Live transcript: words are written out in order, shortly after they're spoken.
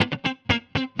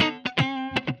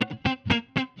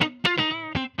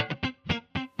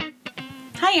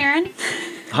Hi, Aaron.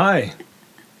 Hi.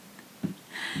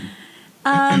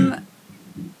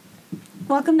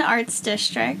 Welcome to Arts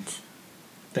District.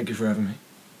 Thank you for having me.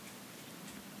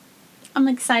 I'm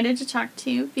excited to talk to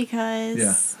you because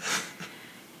Yeah.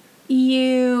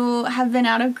 you have been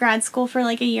out of grad school for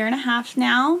like a year and a half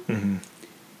now. Mm-hmm.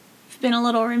 You've been a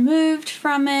little removed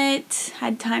from it,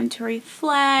 had time to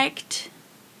reflect,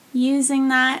 using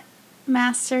that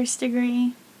master's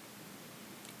degree.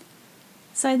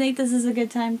 So I think this is a good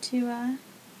time to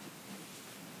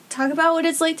talk about what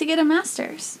it's like to get a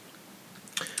master's.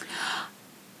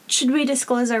 Should we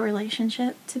disclose our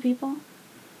relationship to people?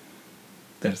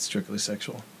 That it's strictly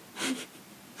sexual.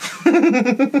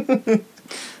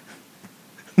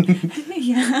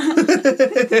 Yeah.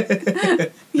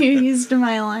 You used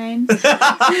my line.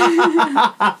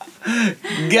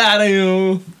 Got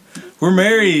you. We're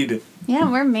married.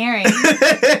 Yeah, we're married.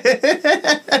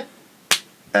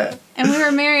 And we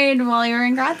were married while you were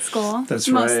in grad school. That's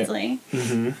right. Mostly.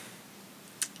 Mm-hmm.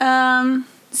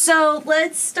 So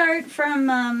let's start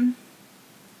from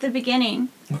the beginning.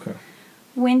 Okay.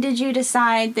 When did you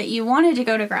decide that you wanted to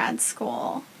go to grad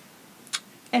school?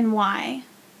 And why?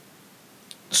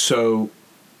 So,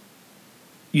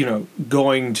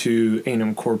 going to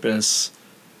A&M Corpus,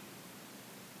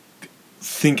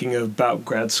 thinking about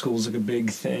grad school is like a big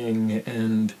thing,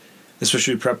 and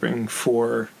especially prepping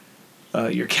for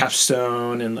your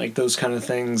capstone and like those kind of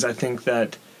things. I think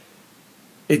that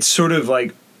it's sort of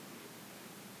like,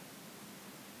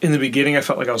 in the beginning, I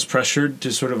felt like I was pressured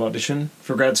to sort of audition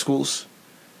for grad schools.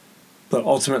 But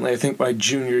ultimately, I think by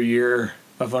junior year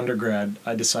of undergrad,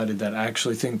 I decided that I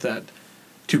actually think that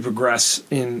to progress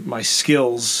in my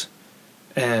skills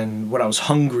and what I was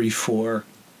hungry for,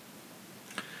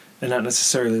 and not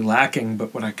necessarily lacking,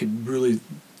 but what I could really,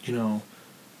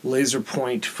 laser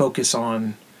point focus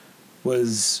on,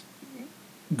 was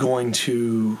going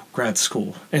to grad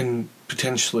school, and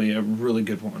potentially a really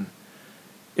good one,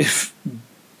 if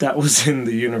that was in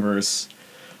the universe.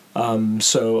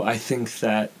 So I think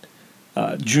that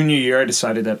junior year I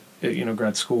decided that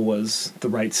grad school was the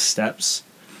right steps,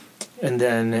 and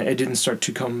then it didn't start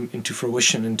to come into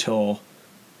fruition until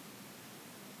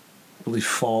I believe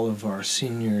fall of our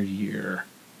senior year,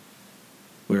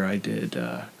 where I did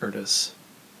ERDAS.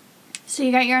 So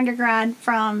you got your undergrad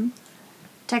from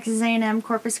Texas A&M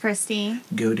Corpus Christi.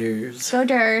 Go Durs. Go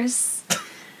Durs.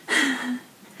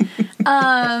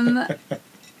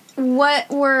 What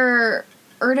were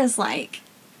ERDAs like?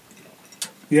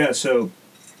 Yeah, so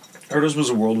ERDAS was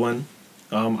a whirlwind.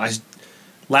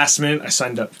 Last minute I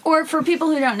signed up. Or for people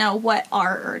who don't know, what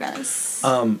are ERDAs?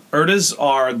 ERDAs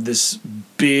are this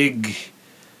big...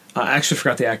 I actually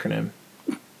forgot the acronym.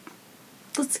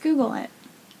 Let's Google it.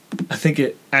 I think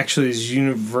it actually is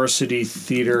University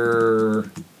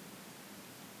Theater...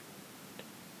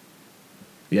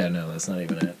 Yeah, no, that's not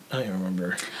even it. I don't even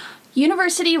remember.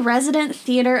 University Resident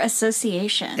Theater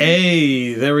Association.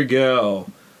 Hey, there we go.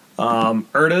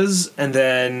 ERDAs, and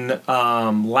then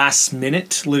last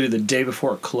minute, literally the day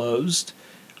before it closed,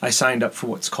 I signed up for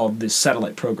what's called the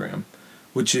satellite program,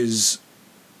 which is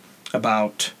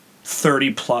about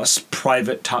 30 plus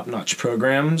private top-notch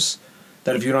programs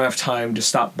that if you don't have time to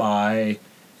stop by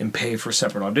and pay for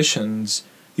separate auditions,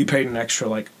 you paid an extra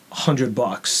like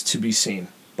 $100 to be seen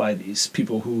by these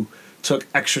people who took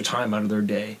extra time out of their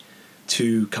day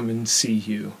to come and see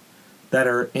you, that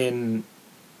are in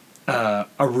a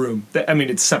room. I mean,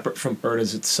 it's separate from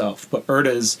ERDAS itself, but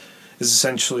ERDAS is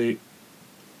essentially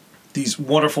these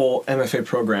wonderful MFA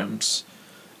programs,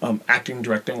 acting,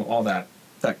 directing, all that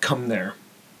come there.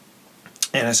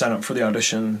 And I signed up for the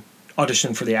audition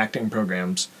for the acting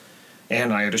programs,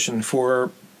 and I auditioned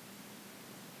for,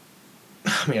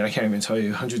 I can't even tell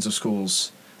you, hundreds of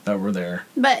schools that were there.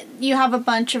 But you have a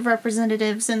bunch of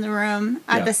representatives in the room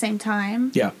at the same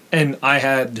time. Yeah, and I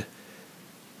had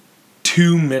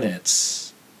 2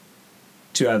 minutes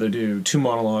to either do 2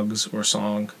 monologues or a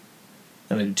song,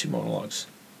 and I did 2 monologues.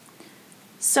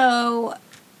 So,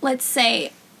 let's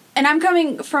say, and I'm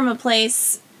coming from a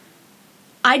place,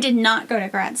 I did not go to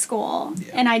grad school,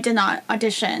 and I did not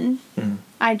audition. Mm-hmm.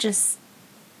 I just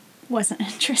wasn't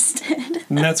interested.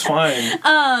 And that's fine.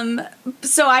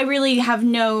 So I really have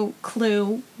no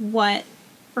clue what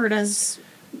ERDAS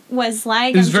was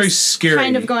like. It was very scary.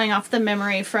 Kind of going off the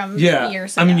memory from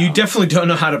years ago. You definitely don't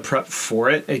know how to prep for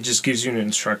it. It just gives you an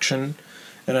instruction.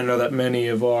 And I know that many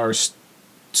of our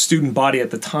student body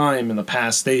at the time in the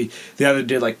past, they either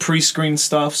did like pre-screen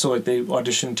stuff, so like they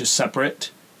auditioned to separate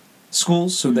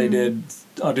schools, so they did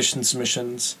audition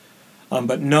submissions,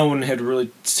 but no one had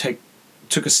really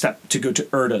took a step to go to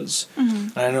IRTAs.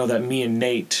 And I know that me and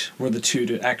Nate were the two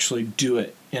to actually do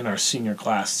it in our senior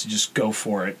class, to just go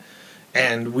for it.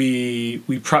 And we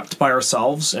prepped by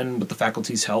ourselves and with the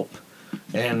faculty's help,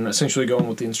 and essentially going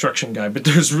with the instruction guide. But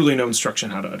there's really no instruction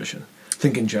how to audition, I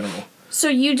think, in general. So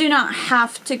you do not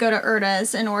have to go to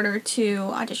IRTAs in order to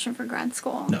audition for grad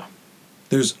school? No.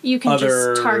 There's You can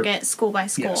just target school by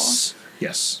school.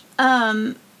 Yes.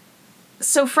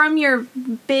 So from your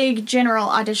big general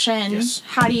audition, Yes.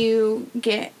 how do you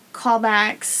get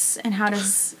callbacks, and how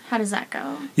does that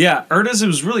go? Yeah, IRTAs, it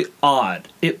was really odd.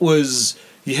 It was,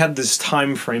 you had this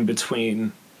time frame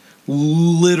between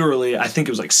literally, I think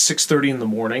it was like 6:30 in the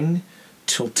morning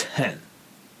till 10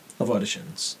 of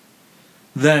auditions.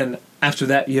 Then, after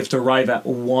that, you have to arrive at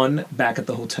 1 back at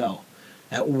the hotel.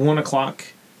 At 1 o'clock,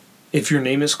 if your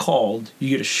name is called, you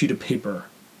get a sheet of paper.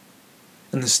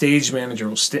 And the stage manager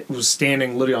was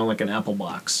standing literally on like an apple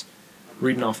box,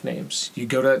 reading off names. You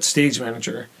go to that stage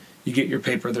manager, you get your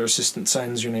paper, their assistant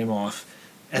signs your name off,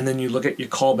 and then you look at your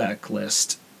callback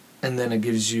list, and then it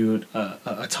gives you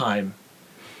a time.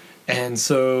 And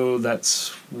so that's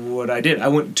what I did. I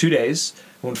went 2 days.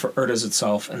 I went for IRTAs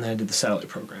itself, and then I did the satellite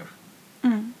program.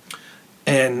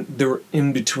 And they were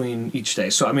in between each day.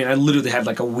 So, I mean, I literally had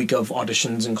like a week of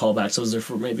auditions and callbacks. I was there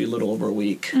for maybe a little over a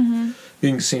week,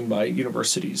 being seen by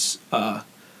universities.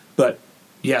 But,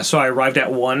 yeah, so I arrived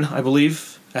at 1, I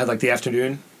believe. I had like the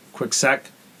afternoon, quick sec,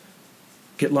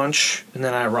 get lunch, and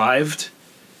then I arrived.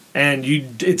 And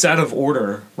it's out of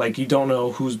order. Like, you don't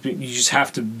know you just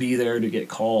have to be there to get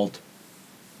called.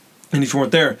 And if you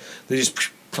weren't there, they just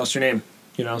toss your name,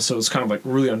 so it's kind of like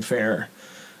really unfair.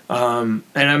 And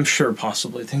I'm sure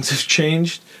possibly things have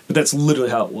changed, but that's literally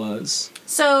how it was.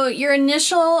 So your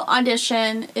initial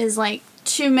audition is like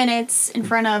 2 minutes in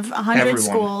front of 100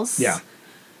 schools. Yeah.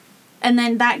 And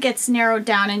then that gets narrowed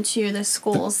down into the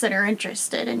schools that are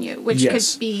interested in you, which could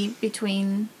be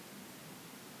between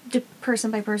person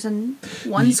by person,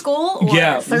 one school or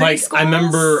 30 like schools? I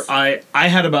remember I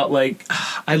had about like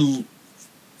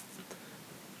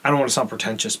I don't want to sound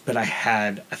pretentious, but I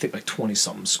had, I think, like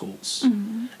 20-something schools.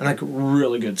 And, like,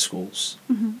 really good schools.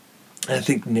 And I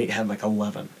think Nate had, like,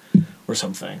 11 or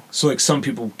something. So, like, some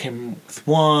people came with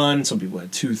 1, some people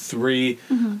had 2, 3.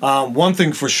 One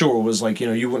thing for sure was, like,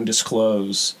 you wouldn't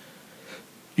disclose,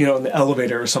 in the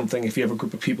elevator or something, if you have a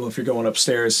group of people, if you're going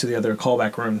upstairs to the other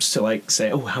callback rooms to, like,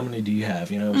 say, oh, how many do you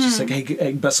have? It's just like,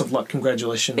 hey, best of luck,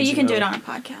 congratulations. But you can do it on a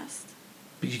podcast.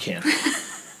 But you can't.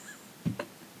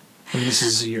 I mean, this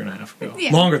is a year and a half ago.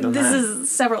 Yeah, longer than that. This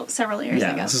is several years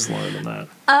ago. Yeah, this is longer than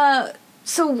that.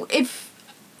 So if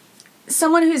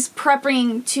someone who's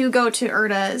prepping to go to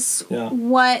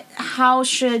IRTAs, how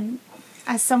should,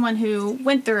 as someone who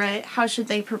went through it, how should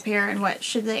they prepare and what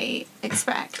should they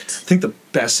expect? I think the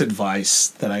best advice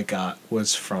that I got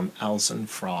was from Alison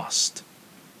Frost.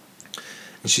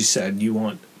 And she said, you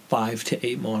want 5 to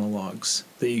 8 monologues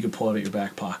that you could pull out of your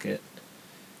back pocket.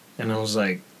 And I was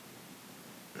like,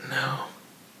 no.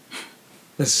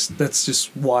 That's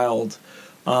just wild.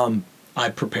 I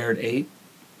prepared 8.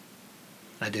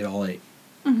 I did all 8.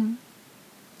 And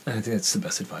I think that's the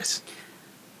best advice.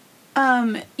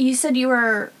 You said you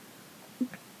were,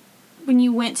 when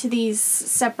you went to these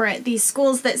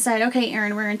schools that said, okay,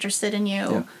 Aaron, we're interested in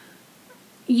you,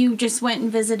 you just went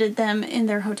and visited them in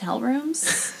their hotel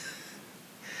rooms?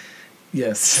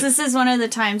 Yes. This is one of the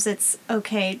times it's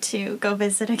okay to go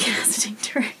visit a casting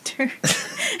director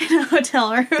in a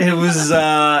hotel room. It was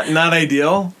not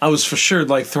ideal. I was for sure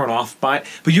thrown off by it.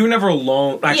 But you were never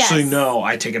alone. Actually, no,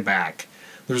 I take it back.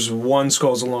 There's one school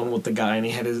I was alone with the guy, and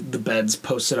he had the beds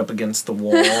posted up against the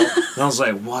wall. And I was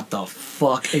like, what the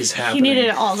fuck is happening? He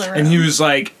needed all the room. And he was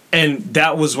like, and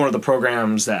that was one of the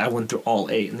programs that I went through all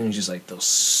 8. And then he's just like, those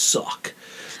suck.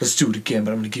 Let's do it again,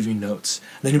 but I'm going to give you notes.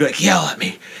 And then he'd be like, yell at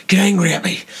me. Get angry at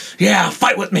me. Yeah,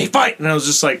 fight with me. Fight. And I was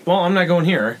just like, well, I'm not going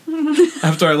here.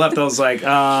 After I left, I was like,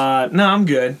 no, I'm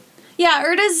good. Yeah,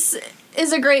 IRTAs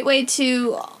is a great way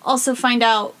to also find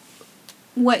out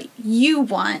what you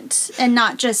want and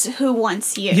not just who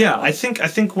wants you. Yeah, I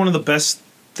think one of the best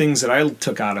things that I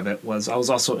took out of it was I was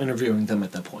also interviewing them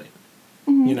at that point.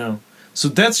 So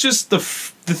that's just the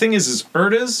thing is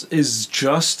IRTAs is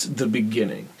just the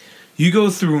beginning. You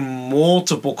go through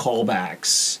multiple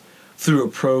callbacks through a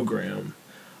program.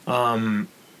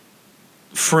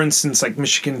 For instance, like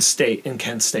Michigan State and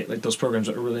Kent State, like those programs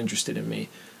that were really interested in me,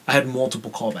 I had multiple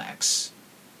callbacks.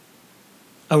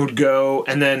 I would go,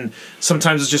 and then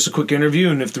sometimes it's just a quick interview,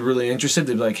 and if they're really interested,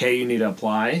 they'd be like, hey, you need to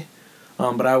apply.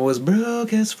 But I was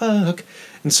broke as fuck.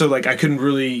 And so, I couldn't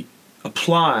really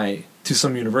apply to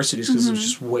some universities because it was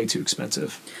just way too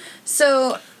expensive.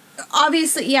 So,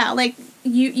 obviously, yeah, like,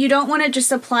 you don't want to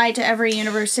just apply to every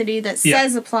university that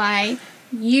says apply.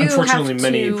 You Unfortunately, have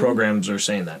many to, programs are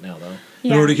saying that now, though.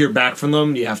 Yeah. In order to hear back from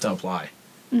them, you have to apply.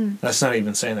 That's not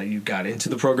even saying that you got into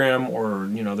the program or,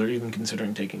 they're even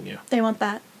considering taking you. They want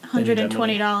that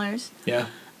 $120. Yeah.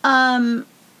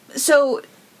 So,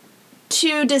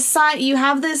 to decide, you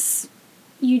have this,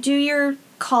 you do your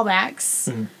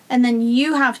callbacks, and then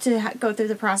you have to go through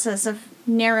the process of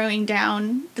narrowing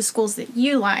down the schools that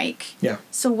you like. Yeah.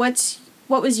 So what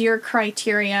was your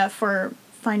criteria for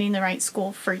finding the right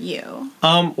school for you?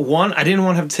 One, I didn't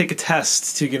want to have to take a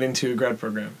test to get into a grad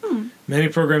program. Many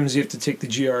programs you have to take the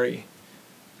GRE.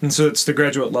 And so it's the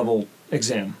graduate level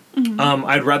exam.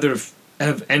 I'd rather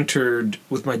have entered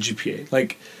with my GPA.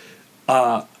 Like,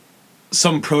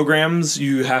 some programs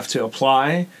you have to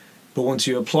apply, but once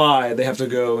you apply, they have to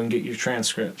go and get your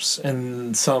transcripts.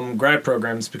 And some grad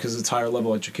programs, because it's higher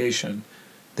level education,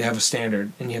 they have a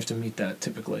standard, and you have to meet that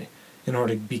typically in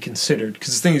order to be considered.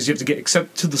 Because the thing is, you have to get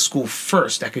accepted to the school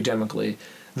first academically,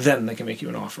 then they can make you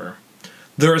an offer.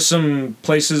 There are some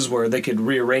places where they could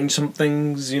rearrange some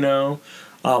things,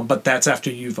 but that's after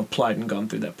you've applied and gone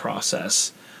through that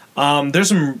process. There's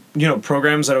some,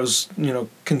 programs that I was,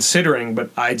 considering, but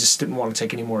I just didn't want to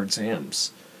take any more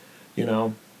exams,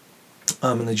 And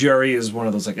the GRE is one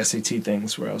of those, like, SAT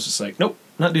things where I was just like, nope,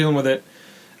 not dealing with it.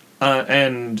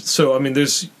 And so,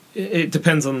 it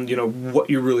depends on, what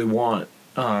you really want.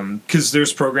 Because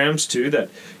there's programs, too, that,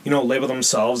 label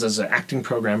themselves as an acting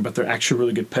program, but they're actually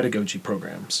really good pedagogy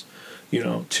programs,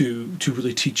 to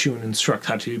really teach you and instruct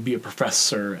how to be a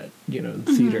professor at, in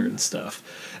theater and stuff.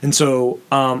 And so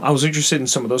I was interested in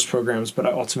some of those programs, but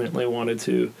I ultimately wanted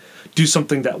to do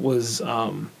something that was,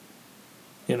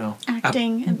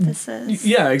 acting emphasis.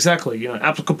 Yeah, exactly.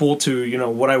 Applicable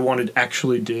to, what I wanted to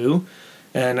actually do.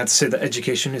 And not to say that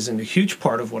education isn't a huge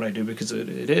part of what I do, because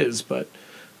it is, but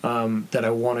that I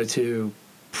wanted to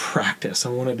practice. I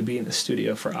wanted to be in the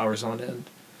studio for hours on end.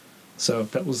 So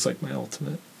that was like my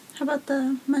ultimate. How about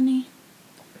the money?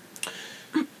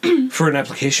 For an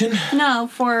application? No,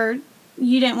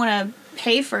 you didn't want to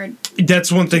pay for a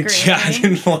That's one thing. degree, Yeah,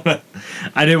 right?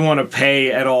 I didn't want to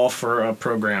pay at all for a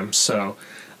program. So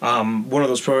one of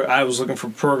those I was looking for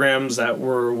programs that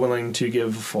were willing to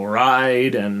give a full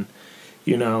ride and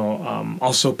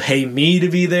also pay me to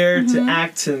be there to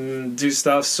act and do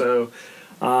stuff. So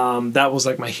that was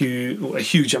like a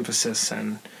huge emphasis.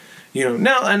 And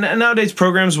nowadays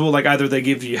programs will, like, either they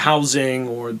give you housing,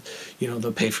 or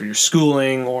they'll pay for your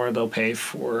schooling, or they'll pay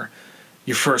for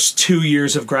your first 2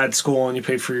 years of grad school and you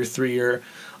pay for your 3-year.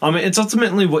 It's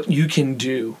ultimately what you can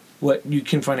do, what you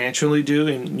can financially do,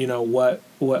 and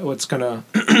what's gonna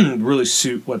really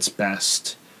suit what's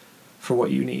best for what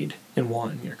you need and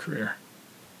want in your career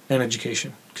and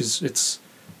education, because it's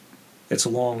a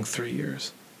long 3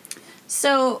 years.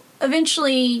 So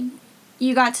eventually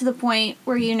you got to the point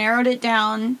where you narrowed it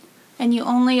down and you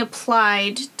only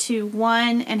applied to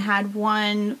one and had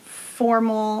one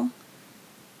formal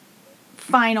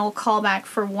final callback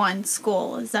for one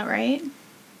school. Is that right?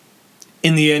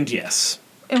 In the end, yes.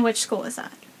 And which school is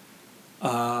that?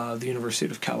 The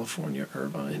University of California,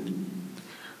 Irvine.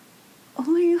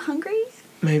 Oh, are you hungry?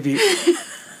 Maybe.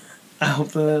 I hope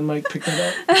that Mike picked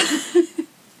that up.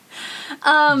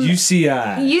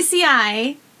 UCI.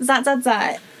 UCI.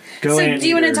 Zat. Go so do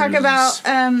you want to talk Anteaters.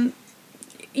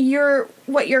 about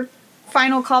what your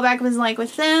final callback was like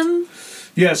with them?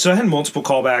 Yeah, so I had multiple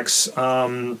callbacks.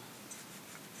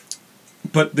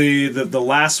 But the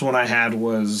last one I had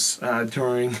was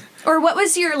during... Or what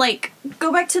was your,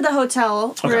 go back to the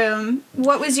hotel room.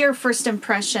 What was your first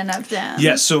impression of them?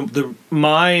 Yeah, so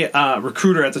my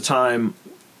recruiter at the time,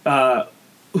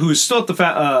 who is still at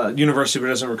the university but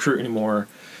doesn't recruit anymore,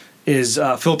 is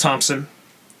Phil Thompson.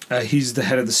 He's the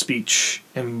head of the speech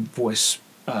and voice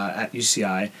at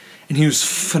UCI, and he was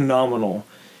phenomenal.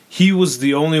 He was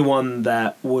the only one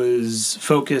that was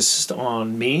focused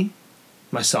on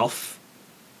myself,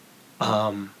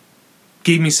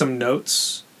 gave me some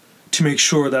notes to make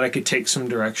sure that I could take some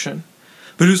direction.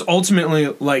 But it was ultimately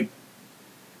like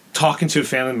talking to a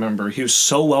family member. He was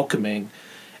so welcoming,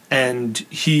 and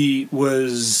he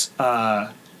was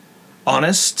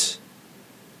honest,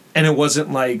 and it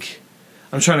wasn't like,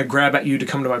 I'm trying to grab at you to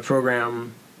come to my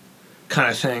program kind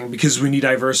of thing because we need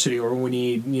diversity or we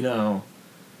need, I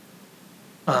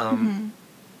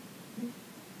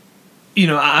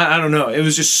don't know. It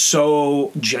was just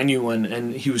so genuine,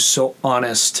 and he was so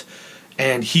honest,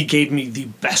 and he gave me the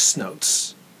best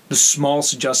notes, the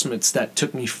smallest adjustments that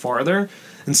took me farther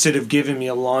instead of giving me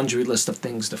a laundry list of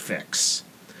things to fix.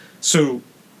 So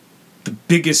the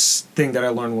biggest thing that I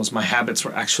learned was my habits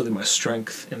were actually my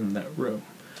strength in that room.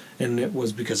 And it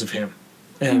was because of him.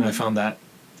 And I found that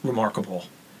remarkable.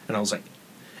 And I was like,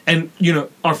 and,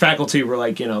 our faculty were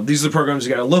like, these are the programs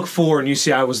you got to look for, and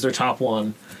UCI was their top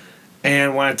one.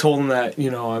 And when I told them that,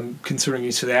 I'm considering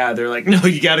UCI, they're like, no,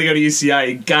 you got to go to UCI.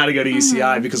 You got to go to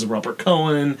UCI because of Robert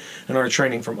Cohen and our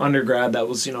training from undergrad that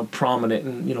was,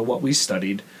 prominent in, what we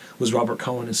studied was Robert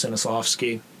Cohen and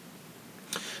Stanislavski.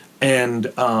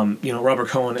 And, Robert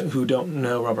Cohen, who don't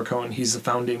know Robert Cohen, he's the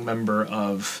founding member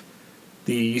of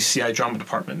the UCI drama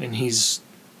department, and he's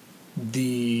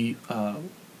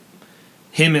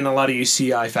him and a lot of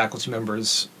UCI faculty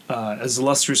members, as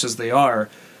illustrious as they are,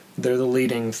 they're the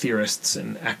leading theorists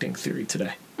in acting theory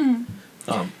today.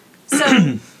 So,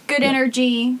 good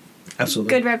energy. Absolutely.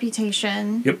 Good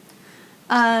reputation. Yep.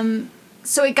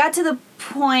 So it got to the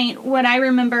point, what I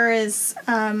remember is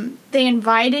they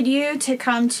invited you to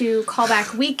come to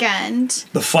Callback Weekend.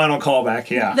 The final callback,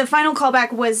 yeah. The final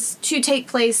callback was to take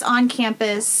place on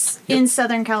campus in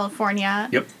Southern California.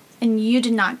 Yep. And you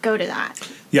did not go to that.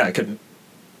 Yeah, I couldn't.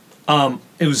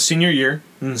 It was senior year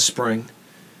in the spring,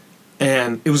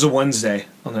 and it was a Wednesday.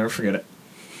 I'll never forget it.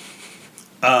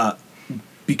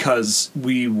 Because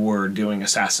we were doing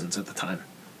Assassins at the time,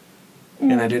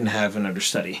 and I didn't have an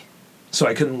understudy, so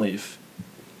I couldn't leave.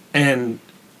 And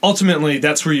ultimately,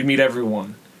 that's where you meet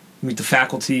everyone. You meet the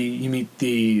faculty, you meet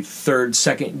the third,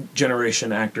 second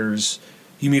generation actors,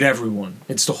 you meet everyone.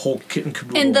 It's the whole kit and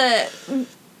caboodle. And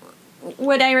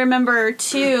what I remember,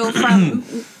 too, from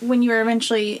when you were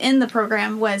eventually in the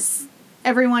program was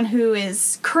everyone who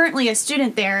is currently a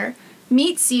student there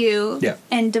meets you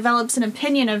and develops an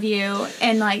opinion of you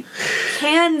and,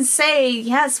 can say,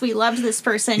 yes, we loved this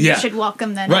person, you should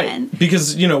welcome them in.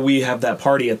 Because, we have that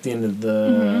party at the end of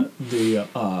the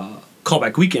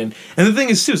callback weekend. And the thing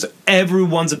is, too, is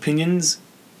everyone's opinions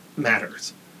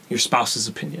matters. Your spouse's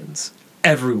opinions.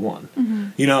 Everyone.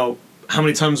 How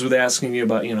many times were they asking you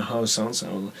about, how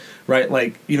so-and-so,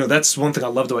 right? That's one thing I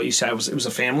loved about UCI was it was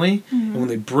a family, and when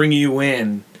they bring you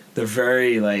in, they're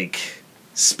very,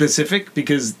 specific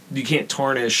because you can't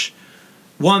tarnish,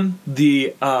 one,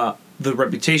 the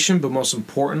reputation, but most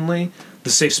importantly, the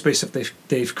safe space that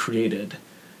they've created,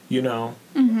 They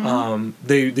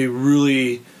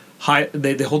really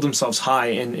they hold themselves high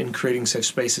in creating safe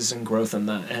spaces and growth in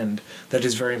that, and that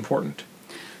is very important.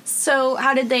 So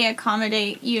how did they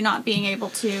accommodate you not being able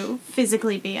to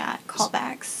physically be at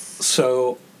callbacks?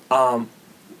 So,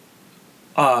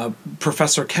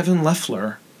 Professor Kevin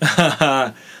Leffler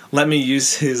let me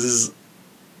use his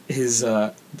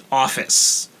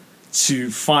office to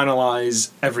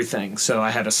finalize everything. So I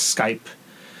had a Skype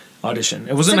audition.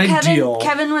 It wasn't ideal.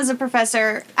 Kevin was a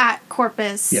professor at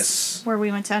Corpus. Yes. Where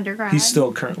we went to undergrad. He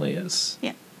still currently is.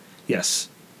 Yeah. Yes.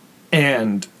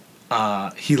 And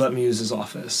he let me use his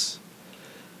office.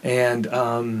 And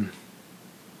that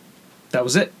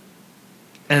was it.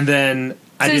 And then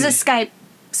it was a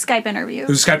Skype interview. It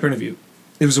was a Skype interview.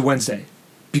 It was a Wednesday.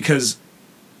 Because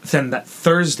then that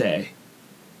Thursday,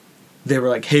 they were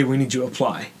like, hey, we need you to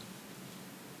apply.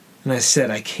 And I said,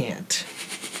 I can't.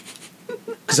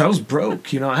 Because I was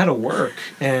broke, I had to work.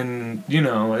 And,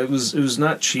 it was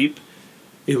not cheap.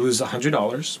 It was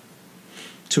 $100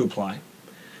 to apply.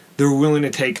 They were willing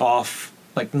to take off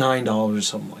 $9 or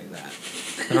something like that.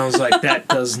 And I was like, that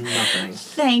does nothing.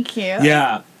 Thank you.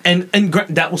 Yeah. And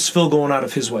that was Phil going out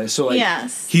of his way. So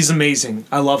yes. He's amazing.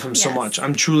 I love him so much.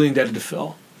 I'm truly indebted to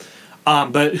Phil.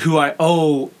 But who I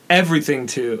owe everything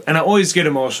to, and I always get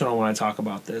emotional when I talk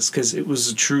about this because it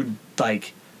was a true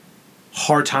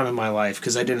hard time in my life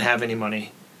because I didn't have any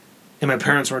money, and my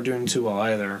parents weren't doing too well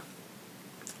either.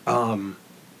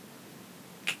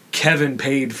 Kevin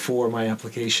paid for my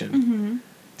application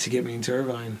to get me into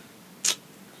Irvine.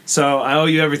 So I owe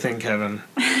you everything, Kevin.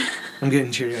 I'm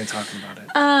getting teary-eyed talking about it.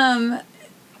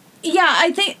 Yeah,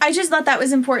 I just thought that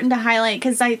was important to highlight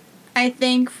because I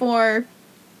think for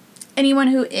anyone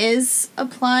who is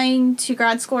applying to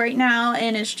grad school right now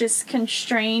and is just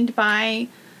constrained by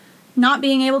not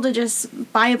being able to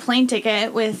just buy a plane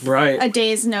ticket with a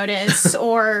day's notice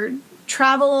or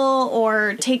travel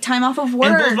or take time off of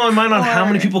work. And blows my mind on how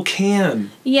many people can.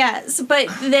 Yes, but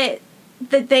that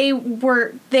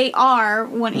they are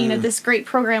when this great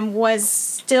program was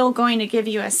still going to give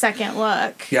you a second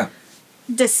look. Yeah.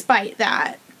 Despite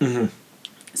that. Mm-hmm.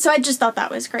 So I just thought that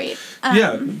was great.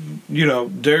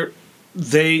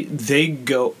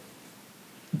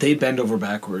 They bend over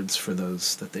backwards for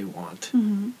those that they want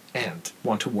and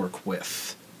want to work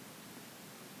with.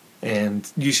 And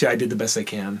UCI did the best they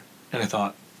can. And I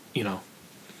thought, Kevin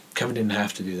Kevin didn't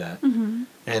have to do that. Mm-hmm.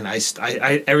 And I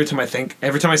every time I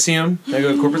see him, I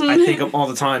go to corporate, I thank him all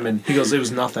the time. And he goes, it was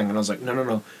nothing. And I was like,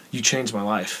 no, you changed my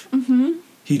life. Mm-hmm.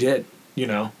 He did, you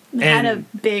know. It had a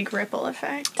big ripple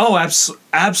effect. Oh,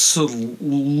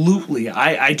 absolutely.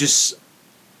 I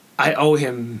owe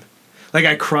him. Like,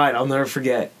 I cried. I'll never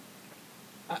forget.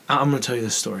 I'm going to tell you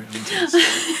this story.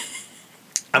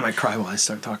 I might cry while I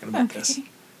start talking about this.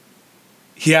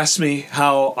 He asked me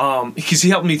how, because he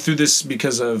helped me through this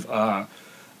because of a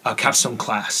capstone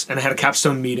class. And I had a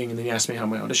capstone meeting, and then he asked me how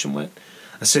my audition went.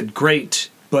 I said, great,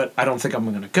 but I don't think I'm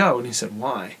going to go. And he said,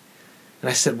 why? And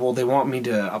I said, well, they want me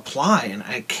to apply. And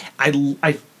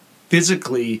I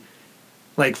physically,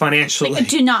 like, financially. I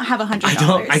do not have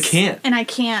 $100. I can't. And I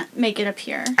can't make it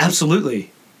appear.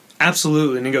 Absolutely.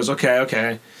 And he goes, okay.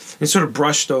 And he sort of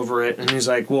brushed over it, and he's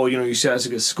like, well, you know, you said it's a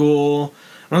good school.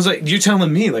 And I was like, you're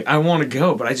telling me, like, I want to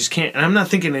go, but I just can't. And I'm not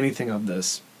thinking anything of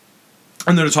this.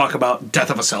 I'm there to talk about Death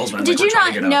of a Salesman. Did you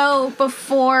not know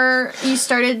before you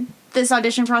started this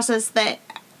audition process that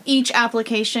each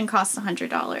application costs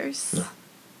 $100?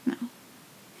 No.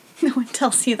 No one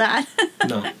tells you that.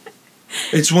 No.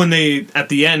 It's when they, at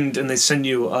the end, and they send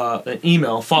you an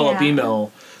email, follow-up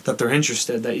email, that they're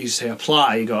interested, that you say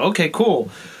apply. You go, okay, cool.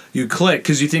 You click,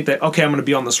 because you think that, okay, I'm going to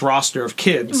be on this roster of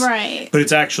kids. Right. But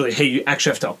it's actually, hey, you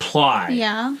actually have to apply.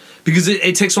 Yeah. Because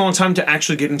it takes a long time to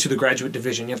actually get into the graduate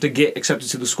division. You have to get accepted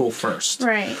to the school first.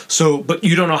 Right. So, but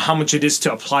you don't know how much it is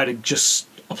to apply to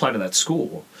that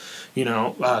school. You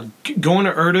know, going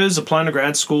to IRTAs, applying to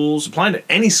grad schools, applying to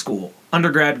any school,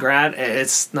 undergrad, grad,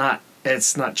 it's not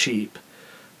cheap.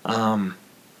 And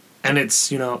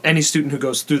it's, you know, any student who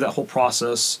goes through that whole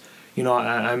process, you know,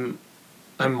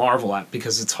 I marvel at,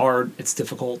 because it's hard, it's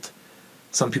difficult.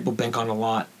 Some people bank on a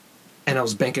lot, and I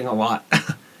was banking a lot.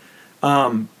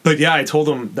 But yeah, I told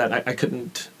him that I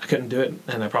couldn't do it,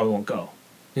 and I probably won't go.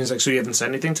 He was like, so you haven't said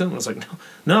anything to him? I was like,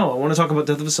 no, I want to talk about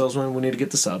Death of a Salesman. We need to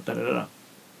get this up.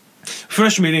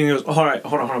 First meeting, he goes, all right,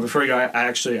 hold on. Before you go,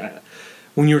 I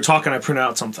when you were talking, I printed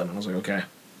out something. And I was like, okay.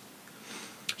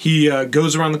 He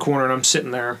goes around the corner, and I'm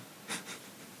sitting there.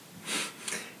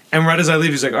 And right as I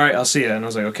leave, he's like, all right, I'll see you. And I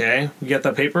was like, okay, you got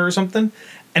that paper or something?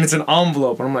 And it's an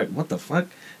envelope. And I'm like, what the fuck?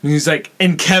 And he's like,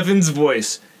 in Kevin's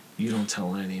voice, you don't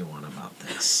tell anyone about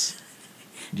this.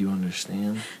 Do you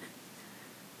understand?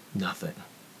 Nothing.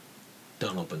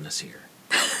 Don't open this here.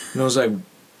 And I was like,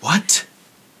 what?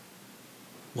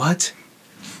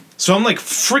 So I'm like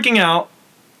freaking out,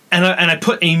 and I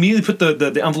immediately put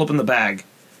the envelope in the bag,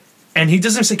 and he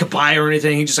doesn't say goodbye or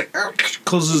anything. He just like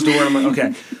closes his door, and I'm like,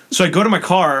 okay. So I go to my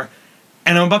car,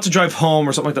 and I'm about to drive home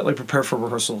or something like that, like prepare for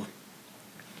rehearsal.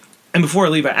 And before I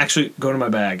leave, I actually go to my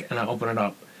bag and I open it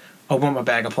up. I open up my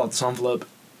bag, I pull out this envelope,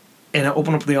 and I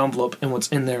open up the envelope, and what's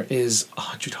in there is a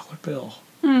 $100 bill.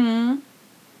 Hmm.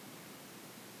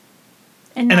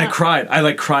 And I cried.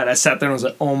 I cried. I sat there and was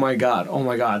like, oh my God.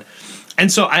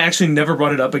 And so I actually never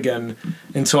brought it up again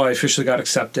until I officially got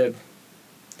accepted.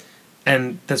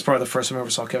 And that's probably the first time I ever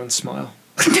saw Kevin smile.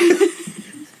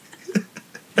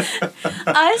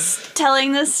 Us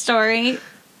telling this story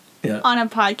on a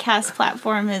podcast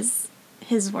platform is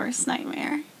his worst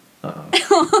nightmare.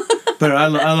 But I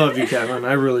love you, Kevin.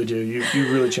 I really do. You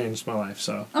really changed my life.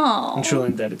 So I'm truly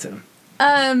indebted to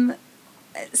him.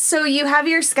 So you have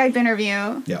your Skype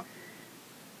interview. Yeah.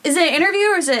 Is it an interview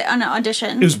or is it an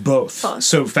audition? It was both.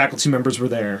 So faculty members were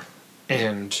there,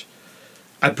 and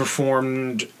I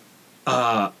performed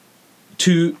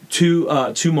two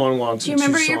monologues. Do you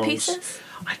remember your pieces?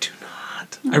 I do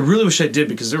not. I really wish I did,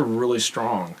 because they were really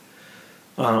strong.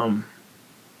 But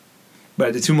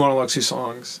I did 2 monologues, 2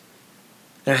 songs,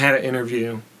 and I had an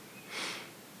interview.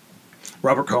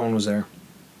 Robert Cohen was there.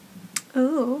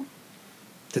 Ooh.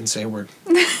 Didn't say a word.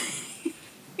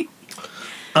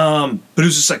 But it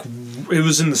was just like, it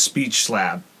was in the speech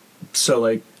lab. So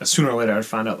like, sooner or later I'd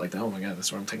find out like, oh my God,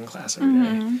 that's where I'm taking class every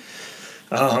day.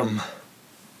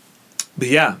 But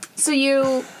yeah. So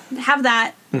you have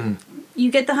that. Mm-hmm.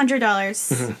 You get the $100.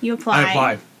 Mm-hmm. You apply. I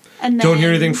apply. And then, don't hear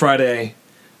anything Friday.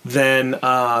 Then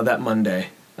that Monday,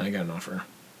 I got an offer.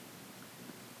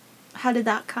 How did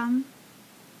that come?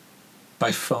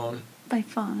 By phone. And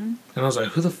I was like,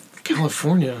 who the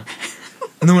California?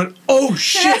 And then went, oh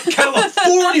shit,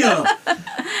 California!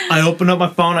 I opened up my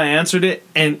phone, I answered it,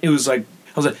 and it was like,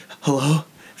 I was like, hello?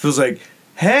 It was like,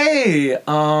 hey,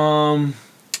 how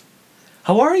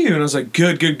are you? And I was like,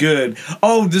 good.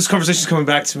 Oh, this conversation's coming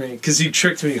back to me, because he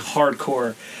tricked me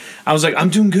hardcore. I was like, I'm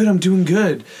doing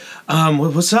good.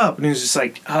 What's up? And he was just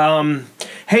like,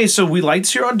 hey, so we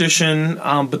liked your audition,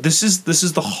 but this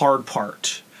is the hard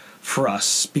part for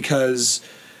us, because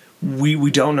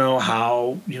we don't know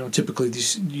how, typically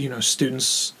these,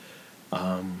 students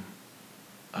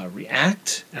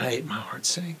react. And my heart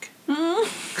sank.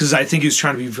 Because I think he was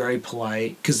trying to be very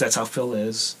polite, because that's how Phil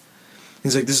is.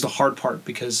 He's like, this is the hard part,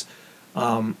 because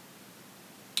I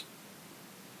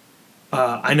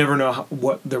never know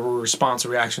what the response or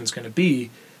reaction is going to be,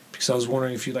 because I was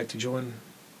wondering if you'd like to join.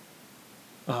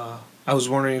 I was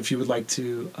wondering if you would like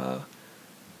to,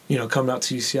 come out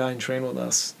to UCI and train with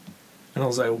us. And I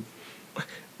was like,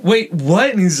 wait,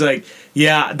 what? And he's like,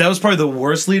 yeah, that was probably the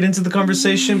worst lead into the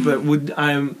conversation, but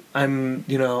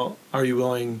are you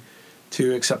willing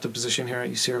to accept a position here at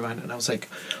UC Irvine? And I was like,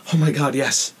 oh my God,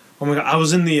 yes. Oh my God. I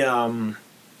was in the, oh man,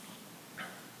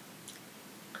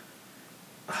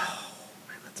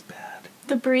 that's bad.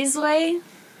 The Breezeway?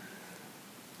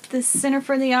 The Center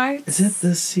for the Arts? Is it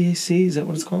the CAC? Is that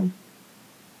what it's called?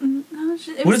 No,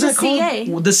 it What was is that the CA. called?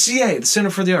 Well, the CA, the Center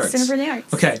for the Arts. Center for the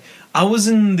Arts. Okay. I was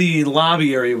in the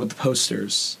lobby area with the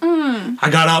posters. I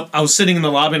got up. I was sitting in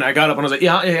the lobby, and I got up, and I was like,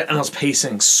 yeah. And I was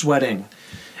pacing, sweating.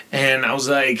 And I was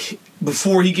like,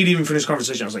 before he could even finish the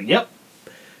conversation, I was like, yep.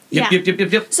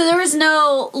 Yep. So there was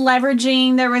no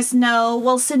leveraging. There was no,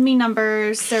 well, send me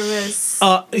numbers. There was...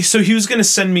 So he was going to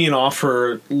send me an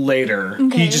offer later.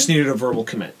 Okay. He just needed a verbal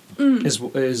commit, is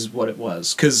what it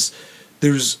was. Because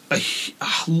there's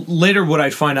later what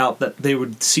I'd find out that they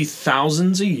would see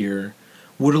thousands a year,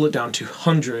 whittle it down to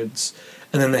hundreds,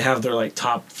 and then they have their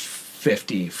top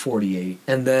 50, 48,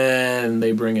 and then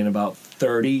they bring in about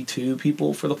 32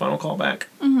 people for the final callback.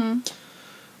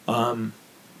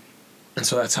 And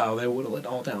so that's how they whittle it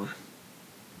all down.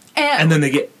 And then they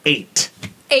get 8.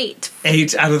 8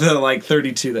 out of the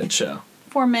 32 that show.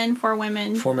 4 men, 4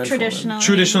 women. 4 men, traditionally. 4 women.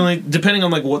 Traditionally, depending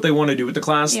on what they want to do with the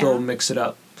class, Yeah. they'll mix it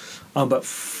up. But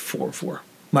 4.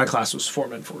 My class was 4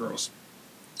 men, 4 girls.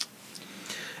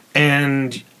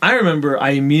 And I remember I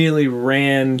immediately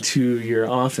ran to your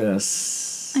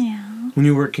office. Yeah. When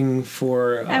you were working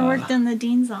for... I worked in the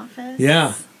dean's office.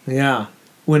 Yeah.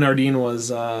 When our dean was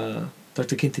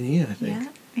Dr. Quintanilla, I think.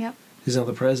 Yeah, yep. He's now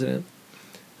the president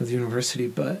of the university,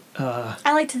 but...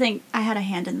 I like to think I had a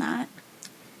hand in that.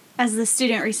 As the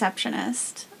student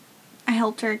receptionist, I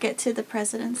helped her get to the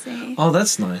presidency. Oh,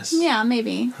 that's nice. Yeah,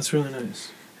 maybe. That's really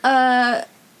nice. I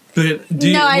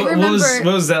remember.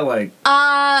 What was that like?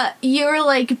 You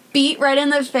were beat right in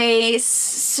the face,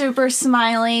 super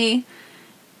smiley,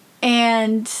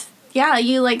 and yeah,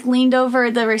 you leaned over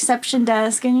the reception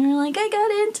desk and you were like, I got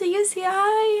into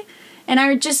UCI. And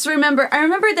I just remember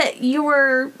that you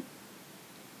were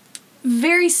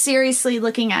very seriously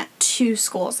looking at 2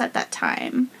 schools at that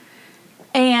time.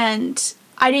 And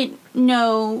I didn't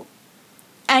know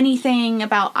anything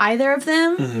about either of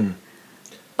them. Mm-hmm.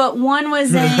 But one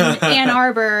was in Ann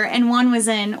Arbor and one was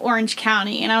in Orange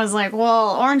County. And I was like,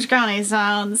 well, Orange County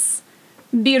sounds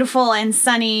beautiful and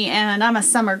sunny, and I'm a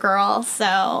summer girl,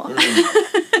 so...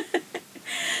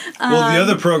 Well, the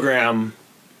other program,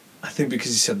 I think because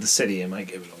you said the city, I might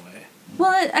give it away.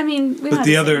 Well, I mean... But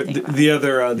the other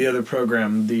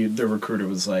program, the recruiter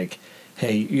was like,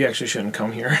 hey, you actually shouldn't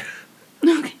come here.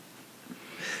 Okay.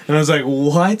 And I was like,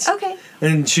 what? Okay.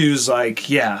 And she was like,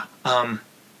 yeah,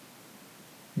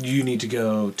 you need to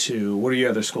go to, what are your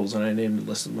other schools? And I named a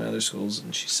list of my other schools,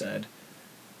 and she said,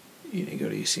 you need to go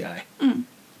to UCI. And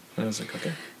I was like,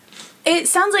 okay. It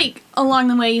sounds like along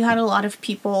the way you had a lot of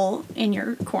people in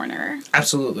your corner.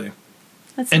 Absolutely.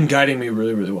 That's and nice. Guiding me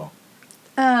really, really well.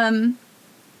 Yeah,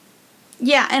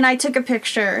 and I took a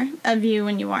picture of you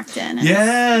when you walked in. And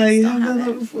yeah, you have that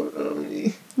little photo of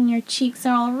me. And your cheeks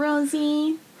are all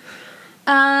rosy.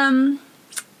 What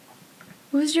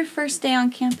was your first day on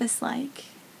campus like?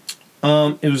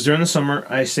 It was during the summer.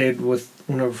 I stayed with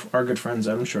one of our good friends,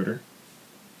 Adam Schroeder.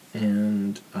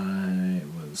 And I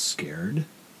was scared.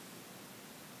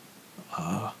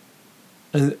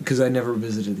 Because I never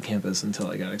visited the campus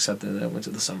until I got accepted and I went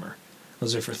to the summer. I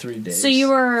was there for 3 days. So you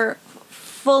were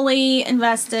fully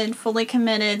invested, fully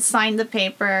committed, signed the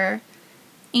paper,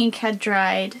 ink had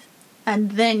dried,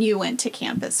 and then you went to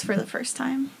campus for the first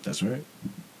time. That's right.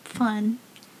 Fun.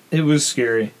 It was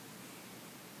scary.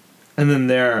 And then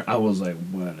there, I was like,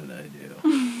 what did I do?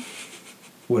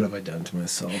 What have I done to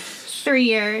myself? 3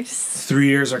 years. 3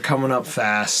 years are coming up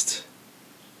fast.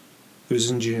 It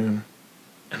was in June.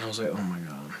 And I was like, oh my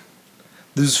God.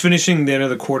 This is finishing the end of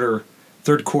the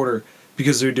third quarter,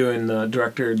 because they're doing the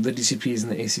DCPs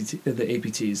and the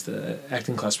APTs, the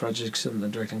acting class projects and the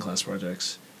directing class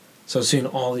projects. So I was seeing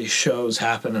all these shows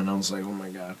happen, and I was like, oh my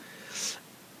God.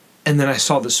 And then I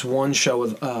saw this one show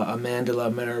with Amanda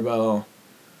Maribel.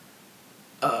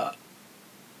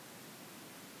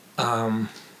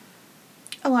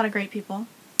 A lot of great people.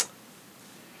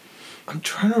 I'm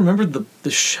trying to remember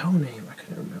the show name. I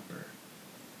couldn't remember.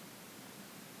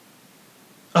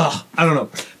 Oh, I don't know.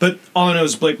 But all I know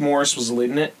is Blake Morris was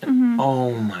leading it. And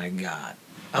oh my God.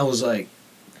 I was like,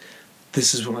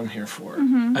 this is what I'm here for.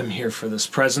 I'm here for this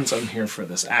presence. I'm here for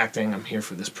this acting. I'm here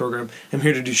for this program. I'm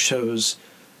here to do shows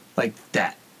like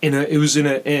that. It was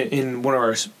in one of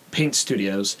our paint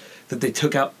studios that they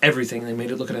took out everything and they made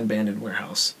it look like an abandoned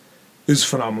warehouse. It was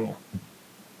phenomenal.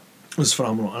 It was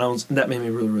phenomenal. And that made me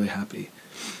really, really happy.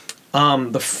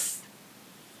 If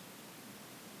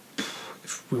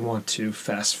we want to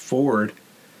fast forward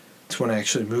to when I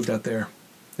actually moved out there,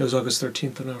 it was August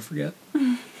 13th, I'll never forget.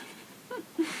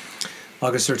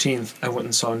 August 13th, I went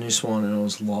and saw New Swan, and I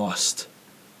was lost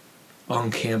on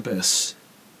campus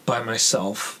by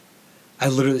myself. I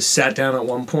literally sat down at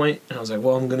one point, and I was like,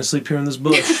 well, I'm going to sleep here in this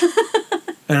bush.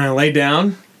 And I lay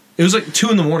down. It was like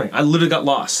 2 in the morning. I literally got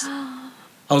lost. I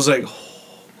was like,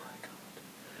 oh my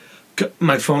God.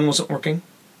 My phone wasn't working.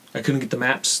 I couldn't get the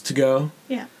maps to go.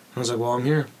 Yeah. I was like, well, I'm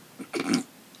here.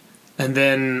 And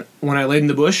then when I laid in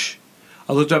the bush,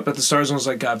 I looked up at the stars and was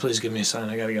like, God, please give me a sign.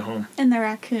 I got to get home. And the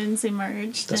raccoons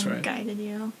emerged That's and right. guided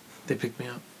you. They picked me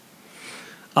up.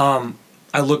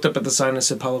 I looked up at the sign and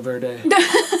said, Palo Verde.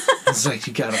 I was like,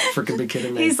 you got to freaking be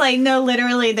kidding me. He's like, no,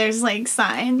 literally, there's like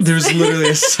signs. There's literally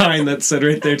a sign that said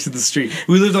right there to the street.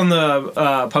 We lived on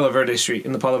the Palo Verde street,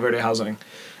 in the Palo Verde housing.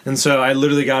 And so I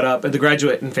literally got up at the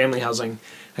graduate and family housing.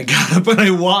 I got up and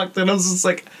I walked, and I was just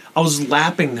like, I was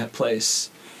lapping that place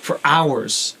for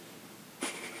hours.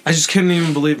 I just couldn't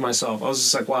even believe myself. I was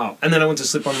just like, wow. And then I went to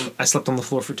sleep I slept on the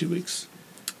floor for 2 weeks.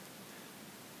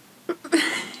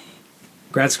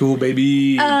 Grad school,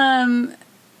 baby. And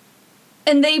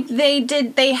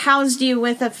they housed you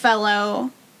with a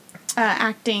fellow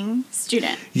acting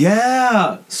student.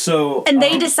 Yeah. So. And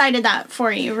they decided that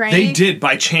for you, right? They did,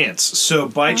 by chance. So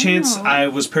by chance, I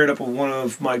was paired up with one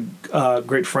of my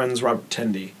great friends, Robert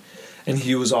Tendy, and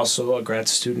he was also a grad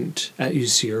student at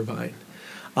UC Irvine.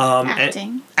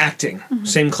 Acting. Acting. Mm-hmm.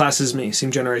 Same class as me,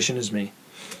 same generation as me.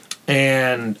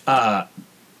 And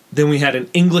then we had an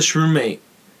English roommate,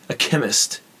 a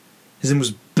chemist. His name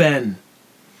was Ben.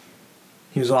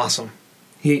 He was awesome.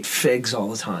 He ate figs all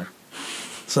the time.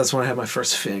 So that's when I had my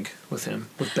first fig with him,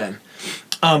 with Ben.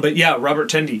 But yeah, Robert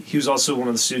Tendy, he was also one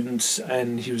of the students,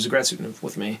 and he was a grad student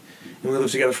with me. And we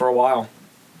lived together for a while.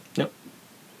 Yep.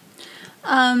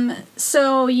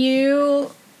 So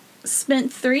you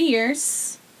spent 3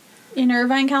 years in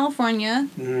Irvine, California,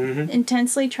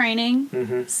 intensely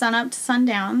training, sun up to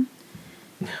sundown.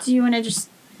 Do you want to just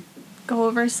go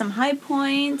over some high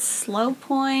points, low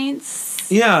points?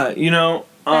 Yeah,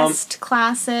 best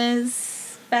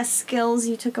classes, best skills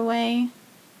you took away?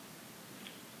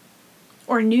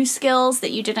 Or new skills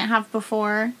that you didn't have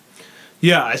before?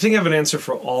 Yeah, I think I have an answer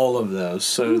for all of those,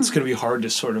 so it's going to be hard to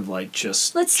sort of like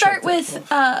just... Let's start with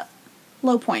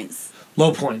low points.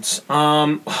 Low points.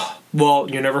 Well,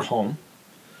 you're never home.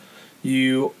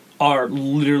 You are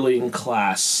literally in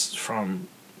class from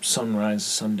sunrise to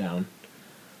sundown.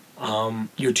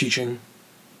 You're teaching,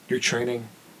 you're training,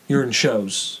 you're in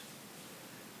shows.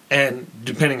 And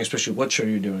depending especially what show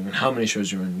you're doing and how many shows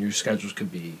you're in, your schedules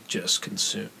could be just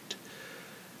consumed.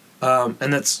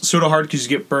 And that's sort of hard because you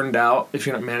get burned out if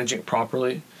you're not managing it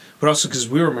properly. But also because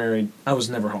we were married, I was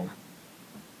never home.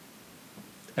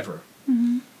 Ever.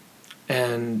 Mm-hmm.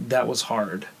 And that was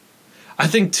hard. I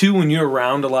think, too, when you're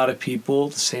around a lot of people,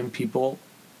 the same people,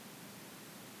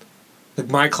 like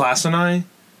my class and I,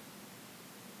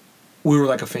 we were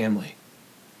like a family.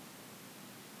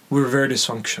 We were very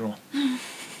dysfunctional.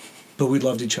 But we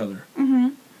loved each other. Mm-hmm.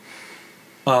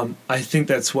 I think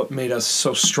that's what made us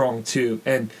so strong, too.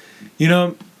 And, we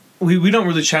don't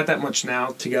really chat that much now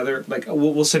together. Like,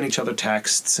 we'll send each other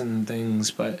texts and things,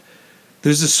 but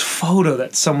there's this photo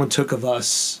that someone took of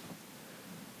us.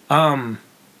 I'm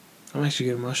actually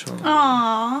getting emotional.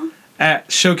 Aww.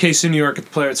 At Showcase in New York at the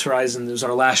Playwrights Horizon. It was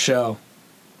our last show.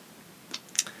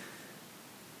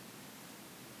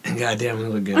 And goddamn, we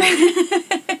look good.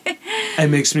 It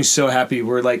makes me so happy.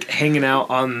 We're like hanging out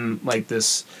on like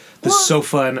this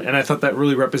sofa, and I thought that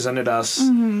really represented us.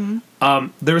 Mm-hmm.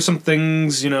 There were some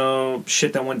things,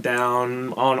 shit that went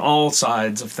down on all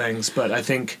sides of things, but I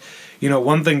think,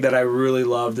 one thing that I really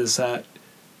loved is that,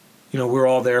 we're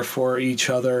all there for each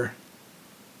other,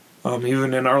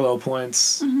 even in our low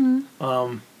points.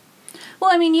 Mm-hmm.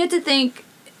 You have to think,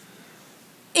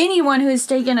 anyone who's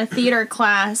taken a theater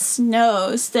class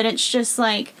knows that it's just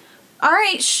like, all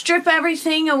right, strip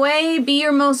everything away, be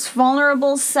your most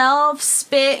vulnerable self,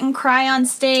 spit and cry on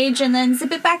stage, and then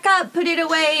zip it back up, put it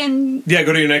away, and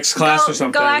go to your next class or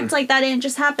something. Go act like that didn't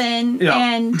just happen. Yeah.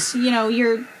 And,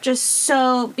 you're just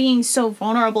being so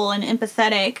vulnerable and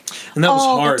empathetic and that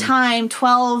all was hard. the time,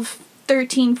 12,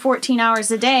 13, 14 hours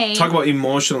a day. Talk about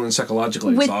emotional and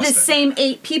psychologically with exhausting. the same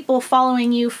 8 people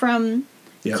following you from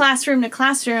classroom to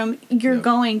classroom, you're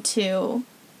going to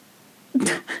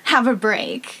have a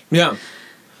break. Yeah.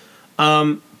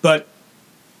 But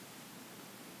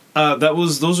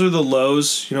those are the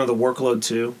lows, the workload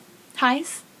too.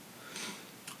 Highs?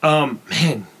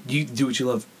 Man, you do what you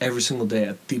love every single day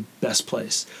at the best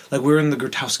place. Like, we're in the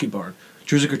Grotowski barn.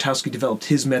 Jerzy Grotowski developed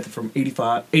his method from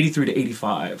 83 to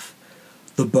 85.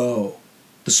 The bow,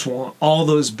 the swan, all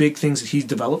those big things that he's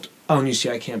developed on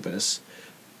UCI campus.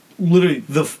 Literally,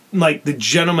 the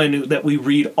gentleman that we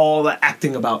read all the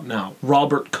acting about now,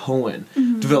 Robert Cohen,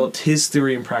 developed his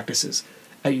theory and practices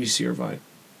at UC Irvine.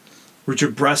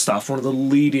 Richard Brestoff, one of the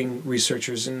leading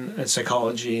researchers in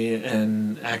psychology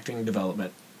and acting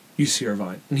development, UC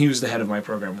Irvine, and he was the head of my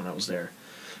program when I was there.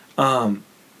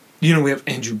 We have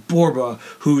Andrew Borba,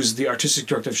 who's the artistic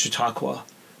director of Chautauqua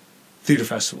Theater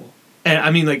Festival,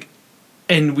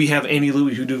 and we have Annie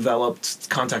Louie, who developed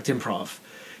Contact Improv.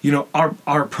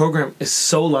 Our program is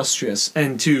so illustrious,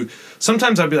 and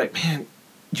sometimes I'd be like, man,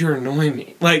 you're annoying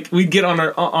me. Like, we'd get on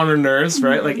our nerves,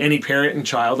 right? Like any parent and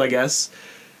child, I guess.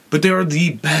 But they are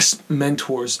the best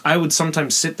mentors. I would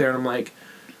sometimes sit there and I'm like,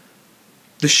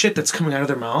 the shit that's coming out of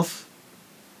their mouth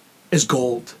is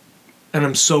gold. And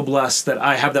I'm so blessed that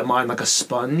I have that mind like a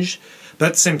sponge. But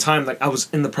at the same time, like, I was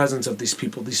in the presence of these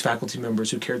people, these faculty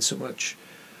members who cared so much.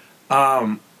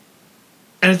 And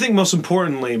I think most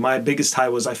importantly, my biggest high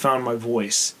was I found my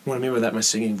voice. What I mean by that, my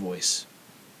singing voice.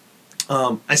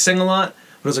 I sang a lot,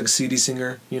 but I was like a CD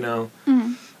singer,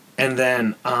 And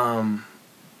then I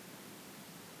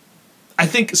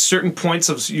think certain points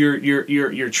of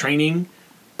your training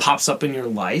pops up in your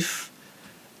life.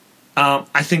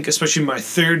 I think especially my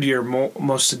third year,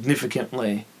 most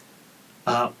significantly,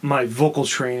 my vocal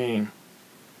training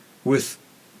with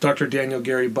Dr. Daniel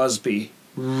Gary Busby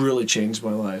really changed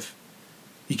my life.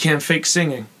 You can't fake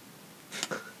singing.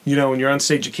 When you're on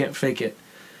stage, you can't fake it.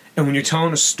 And when you're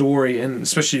telling a story, and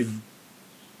especially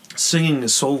singing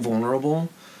is so vulnerable,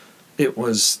 it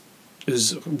was a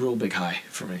real big high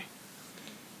for me.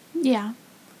 Yeah.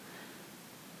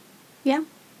 Yeah.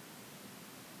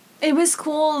 It was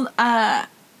cool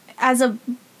as a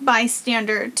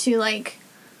bystander to,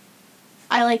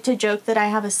 I like to joke that I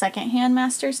have a secondhand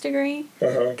master's degree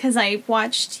because I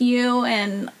watched you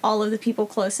and all of the people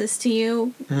closest to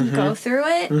you go through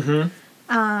it.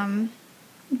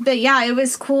 But yeah, it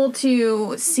was cool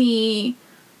to see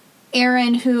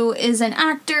Aaron, who is an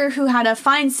actor who had a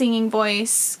fine singing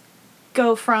voice,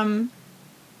 go from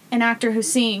an actor who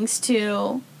sings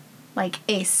to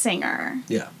a singer.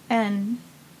 Yeah. And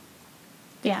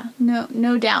yeah,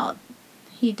 no doubt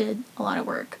he did a lot of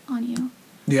work on you.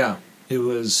 Yeah. It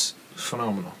was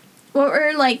phenomenal. What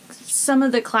were, some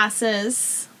of the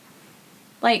classes?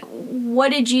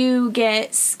 What did you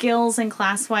get skills and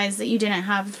class-wise that you didn't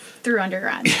have through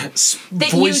undergrad?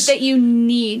 That you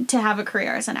need to have a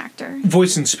career as an actor?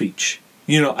 Voice and speech.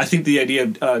 I think the idea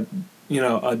of,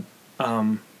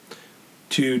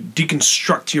 to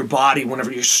deconstruct your body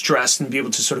whenever you're stressed and be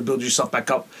able to sort of build yourself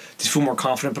back up to feel more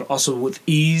confident, but also with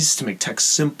ease, to make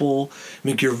text simple,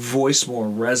 make your voice more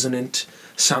resonant,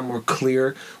 sound more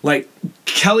clear.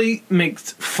 Kelly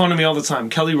makes fun of me all the time,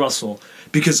 Kelly Russell,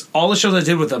 because all the shows I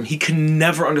did with him, he could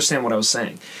never understand what I was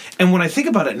saying. And when I think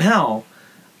about it now,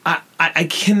 I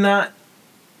cannot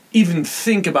even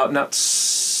think about not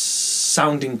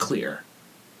sounding clear.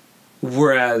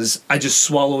 Whereas I just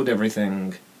swallowed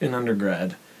everything in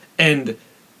undergrad. And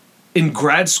in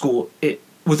grad school,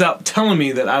 without telling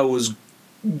me that I was,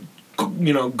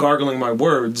 gargling my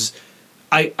words,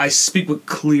 I speak with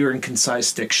clear and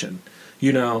concise diction,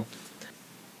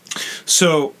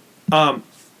 So,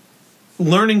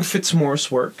 learning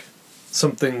Fitzmaurice work,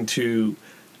 something to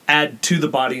add to the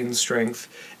body and strength,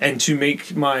 and to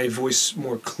make my voice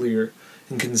more clear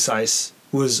and concise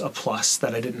was a plus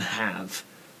that I didn't have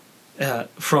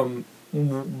from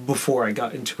before I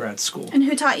got into grad school. And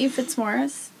who taught you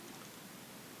Fitzmaurice?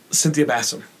 Cynthia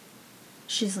Bassam.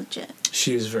 She's legit.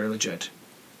 She is very legit.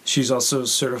 She's also a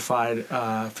certified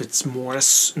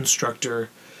Fitzmaurice instructor,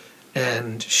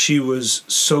 and she was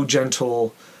so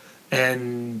gentle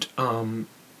and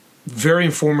very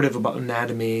informative about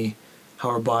anatomy, how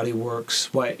our body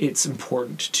works, why it's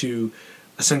important to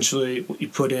essentially what you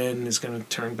put in is going to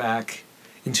turn back.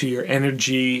 into your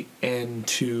energy and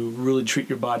to really treat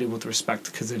your body with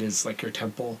respect because it is like your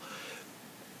temple.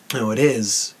 No, it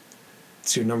is.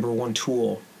 It's your number one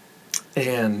tool.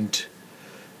 And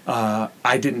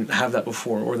I didn't have that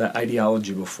before, or that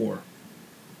ideology before.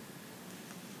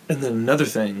 And then another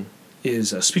thing is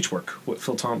speech work with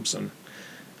Phil Thompson.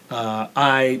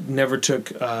 I never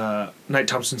took Knight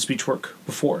Thompson speech work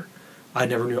before. I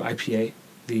never knew IPA,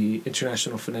 the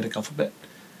International Phonetic Alphabet.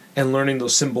 And learning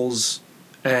those symbols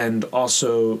and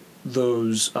also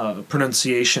those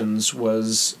pronunciations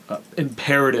was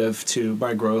imperative to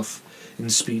my growth in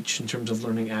speech in terms of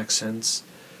learning accents.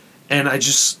 And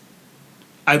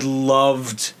I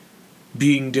loved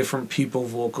being different people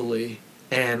vocally,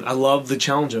 and I love the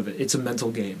challenge of it. It's a mental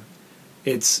game.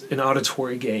 It's an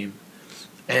auditory game.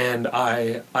 And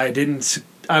I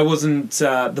wasn't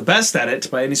the best at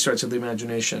it by any stretch of the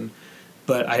imagination,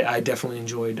 but I definitely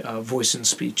enjoyed voice and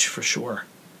speech for sure.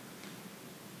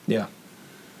 Yeah.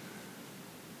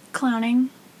 Clowning.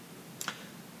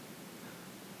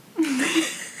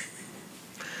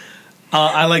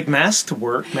 I like mask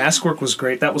work. Mask work was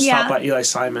great. That was taught by Eli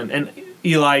Simon. And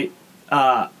Eli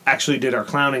actually did our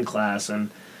clowning class. And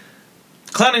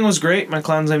clowning was great. My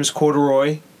clown's name is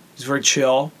Corduroy. He's very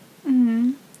chill.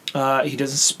 Mm-hmm. He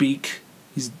doesn't speak.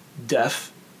 He's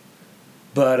deaf.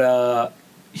 But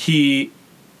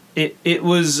it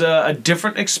was a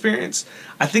different experience.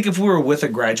 I think if we were with a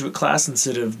graduate class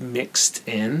instead of mixed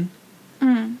in,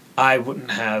 I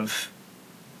would have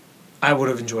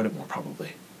enjoyed it more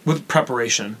probably. With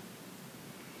preparation,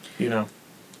 But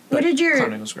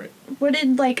clowning was great. What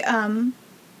did an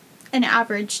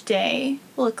average day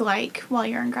look like while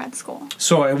you're in grad school?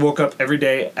 So I woke up every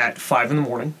day at 5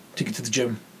 a.m. to get to the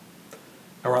gym.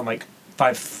 Around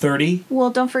 5:30. Well,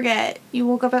 don't forget, you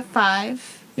woke up at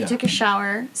 5. You took a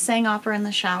shower, sang opera in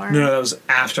the shower. No, that was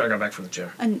after I got back from the gym.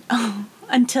 And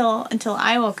until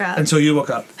I woke up. Until you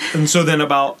woke up, and so then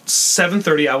about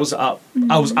 7:30, I was up.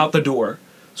 I was out the door.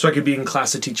 So I could be in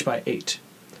class to teach by 8.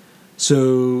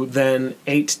 So then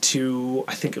 8 to,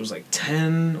 I think it was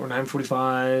 10 or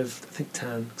 9:45. I think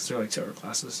 10, because they're 2-hour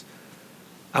classes.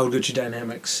 I would go to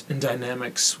Dynamics. And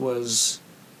Dynamics was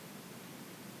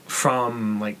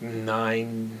from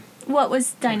 9. What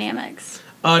was Dynamics?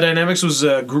 Dynamics was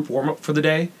a group warm-up for the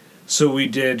day. So we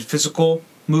did physical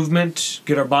movement,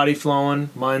 get our body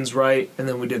flowing, mind's right, and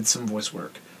then we did some voice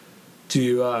work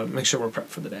to make sure we're prepped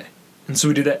for the day. And so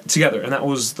we did that together, and that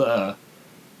was the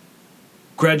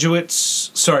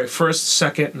first,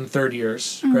 second, and third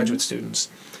years, graduate students.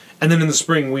 And then in the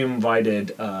spring, we invited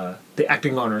the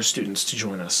acting honors students to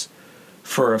join us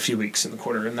for a few weeks in the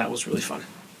quarter, and that was really fun.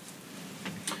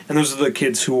 And those are the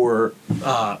kids who were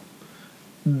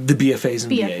the BFAs and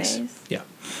BAs. Yeah.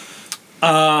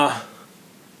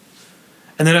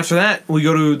 And then after that, we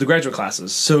go to the graduate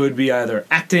classes. So it'd be either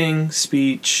acting,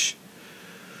 speech,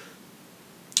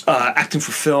 acting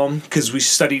for film, because we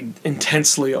studied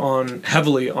heavily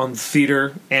on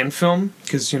theater and film,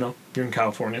 because, you're in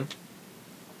California.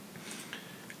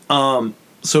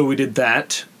 So we did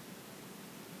that.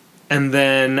 And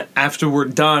then after we're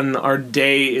done, our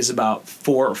day is about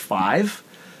 4 or 5,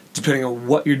 depending on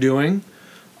what you're doing.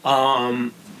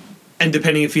 And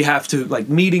depending if you have to,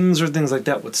 meetings or things like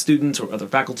that with students or other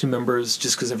faculty members,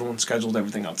 just because everyone scheduled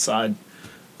everything outside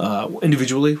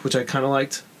individually, which I kind of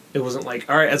liked. It wasn't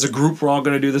all right, as a group, we're all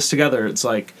going to do this together. It's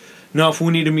no, if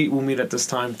we need to meet, we'll meet at this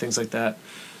time, things like that.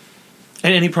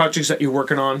 And any projects that you're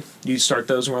working on, you start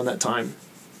those around that time.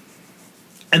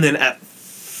 And then at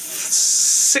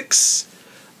 6,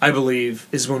 I believe,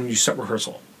 is when you start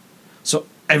rehearsal. So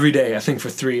every day, I think for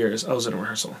 3 years, I was in a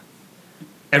rehearsal.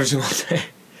 Every single day.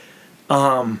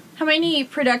 How many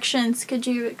productions could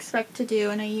you expect to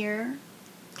do in a year?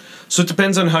 So it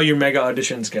depends on how your mega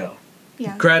auditions go.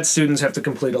 Yeah. Grad students have to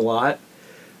complete a lot.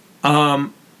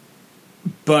 But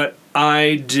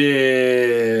I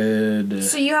did...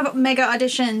 So you have mega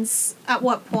auditions at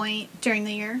what point during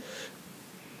the year?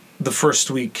 The first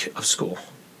week of school.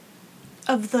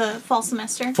 Of the fall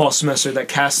semester? Fall semester that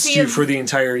casts you for the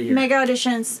entire year. Mega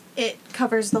auditions, it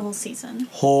covers the whole season.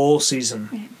 Whole season.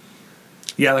 Okay.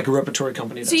 Yeah, like a repertory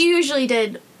company does. So you usually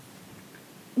did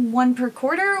one per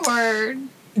quarter, or...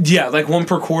 Yeah, 1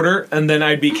 per quarter, and then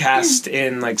I'd be cast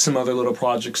in some other little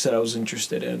projects that I was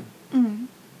interested in. Mm.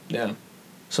 Yeah.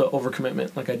 So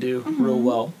overcommitment, I do real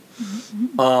well.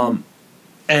 Mm-hmm.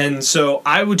 And so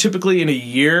I would typically in a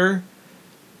year,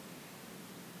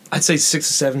 I'd say 6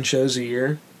 to 7 shows a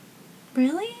year.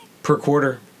 Really? Per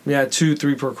quarter. Yeah, 2,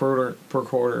 3 per quarter.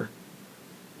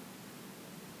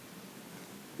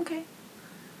 Okay.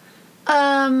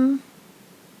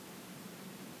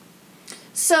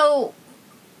 So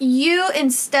you,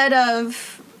 instead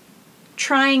of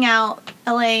trying out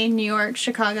LA, New York,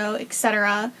 Chicago,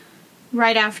 etc.,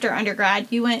 right after undergrad,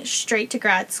 you went straight to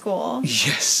grad school.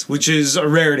 Yes, which is a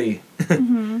rarity.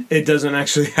 Mm-hmm. It doesn't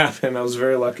actually happen. I was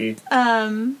very lucky.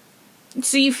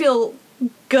 So you feel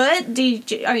good?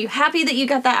 Are you happy that you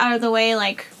got that out of the way,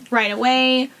 like, right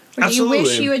away? Or Absolutely. do you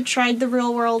wish you had tried the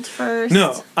real world first?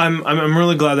 No, I'm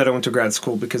really glad that I went to grad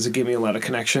school because it gave me a lot of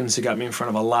connections. It got me in front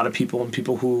of a lot of people and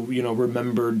people who,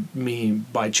 remembered me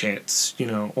by chance,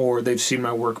 or they've seen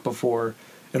my work before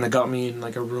and they got me in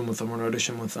like a room with them or an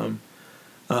audition with them.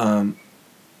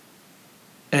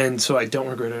 And so I don't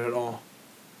regret it at all.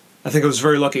 I think I was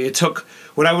very lucky. It took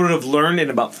what I would have learned in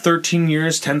about 13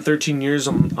 years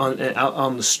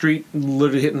on the street,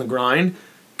 literally hitting the grind,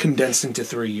 condensed into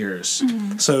 3 years.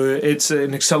 Mm-hmm. So it's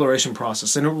an acceleration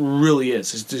process, and it really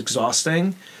is. It's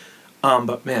exhausting,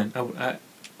 but man, I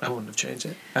wouldn't have changed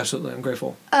it. Absolutely, I'm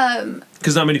grateful.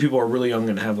 Because not many people are really young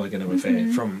and have like an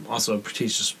MFA from also a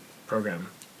prestigious program.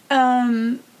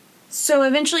 So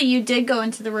eventually, you did go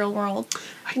into the real world.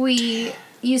 We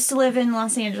used to live in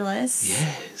Los Angeles.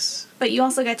 Yes. But you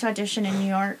also got to audition in New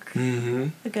York. Mm-hmm.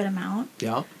 A good amount.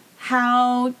 Yeah.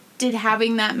 How did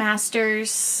having that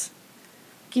master's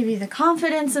give you the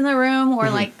confidence in the room, or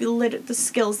like the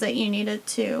skills that you needed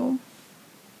to?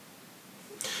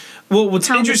 Well, what's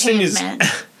interesting is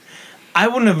I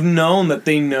wouldn't have known that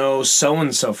they know so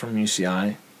and so from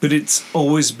UCI, but it's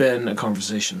always been a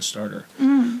conversation starter.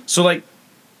 Mm. So like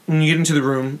when you get into the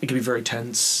room, it can be very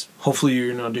tense. Hopefully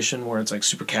you're in an audition where it's like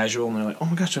super casual and they're like, oh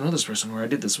my gosh, I know this person, or I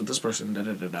did this with this person, da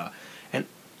da da da. And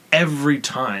every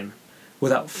time,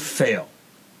 without fail,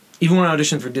 even when I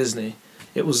auditioned for Disney,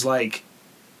 it was like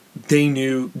they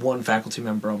knew one faculty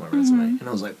member on my resume. Mm-hmm. And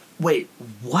I was like, wait,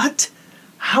 what?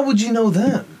 How would you know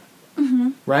them?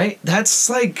 Mm-hmm. Right? That's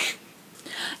like...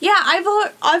 Yeah,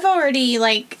 I've already,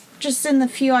 like, just in the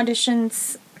few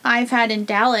auditions I've had in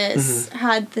Dallas,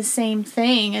 had the same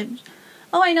thing. And,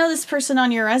 oh, I know this person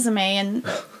on your resume, and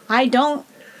I don't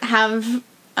have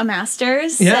a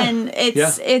master's. Yeah. And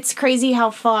it's crazy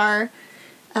how far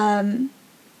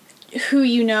who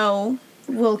you know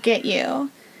will get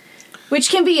you. Which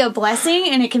can be a blessing,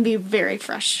 and it can be very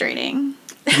frustrating.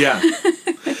 Yeah.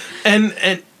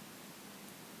 And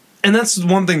that's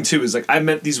one thing, too, is, like, I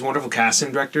met these wonderful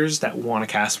casting directors that want to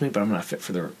cast me, but I'm not fit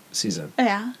for their season.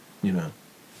 Yeah.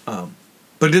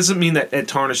 But it doesn't mean that it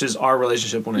tarnishes our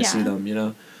relationship when I see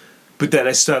them, But that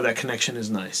I still have that connection is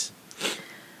nice.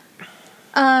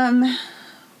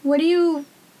 What do you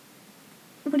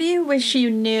wish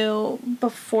you knew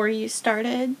before you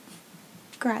started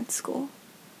grad school?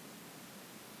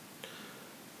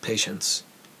 Patience.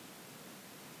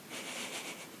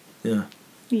 Yeah.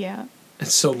 Yeah.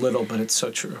 It's so little, but it's so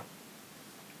true.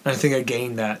 And I think I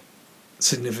gained that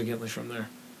significantly from there.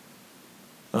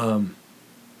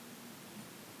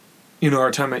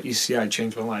 Our time at UCI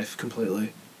changed my life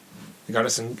completely. It got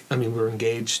us we were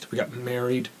engaged. We got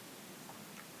married.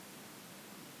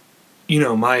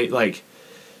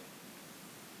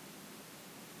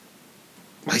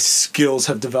 My skills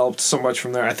have developed so much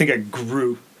from there. I think I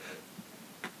grew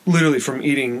literally from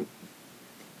eating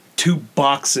 2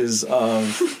 boxes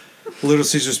of Little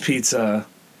Caesars pizza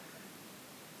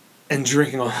and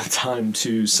drinking all the time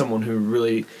to someone who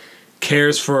really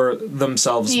cares for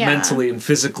themselves mentally and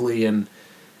physically and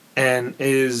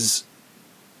is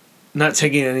not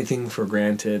taking anything for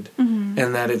granted, and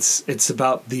that it's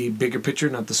about the bigger picture,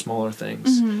 not the smaller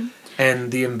things,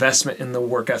 and the investment in the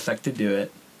work ethic to do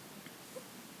it.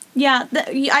 Yeah,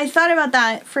 I thought about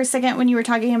that for a second when you were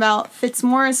talking about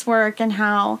Fitzmaurice work and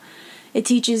how it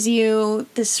teaches you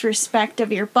this respect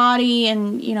of your body,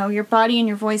 and your body and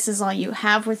your voice is all you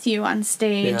have with you on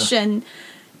stage. Yeah. And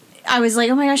I was like,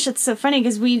 oh my gosh, that's so funny,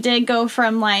 because we did go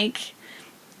from like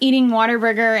eating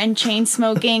Whataburger and chain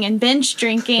smoking and binge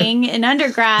drinking in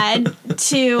undergrad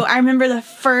to, I remember the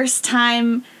first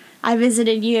time I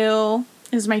visited you,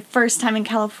 it was my first time in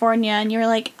California, and you were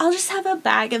like, I'll just have a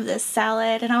bag of this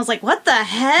salad. And I was like, what the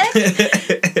heck? Who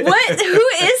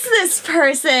is this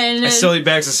person? I still eat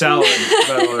bags of salad,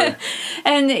 by the way.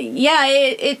 And yeah,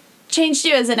 it changed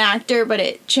you as an actor, but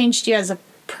it changed you as a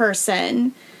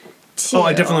person too. Oh,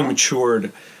 I definitely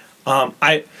matured.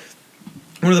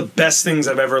 One of the best things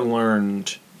I've ever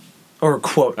learned, or a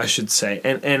quote, I should say,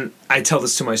 and I tell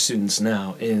this to my students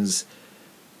now, is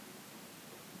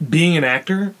being an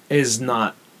actor is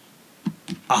not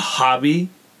a hobby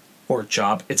or a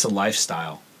job, it's a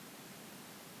lifestyle.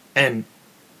 And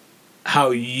how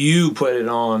you put it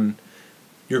on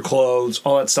your clothes,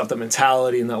 all that stuff, the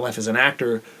mentality and that life as an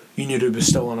actor, you need to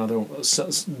bestow on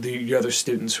your other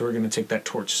students who are going to take that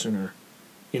torch sooner,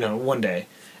 one day.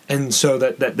 And so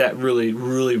that really,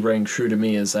 really rang true to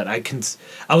me, is that I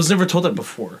was never told that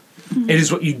before. Mm-hmm. It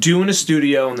is what you do in a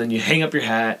studio, and then you hang up your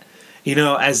hat. You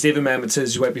know, as David Mamet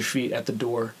says, you wipe your feet at the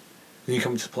door, and you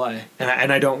come to play.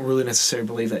 And I don't really necessarily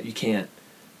believe that you can't.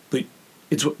 But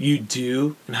it's what you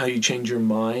do and how you change your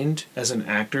mind as an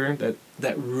actor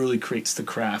that really creates the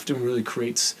craft and really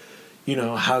creates, you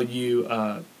know, how you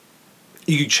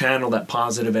channel that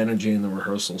positive energy in the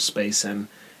rehearsal space and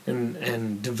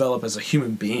develop as a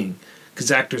human being,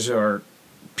 because actors are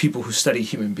people who study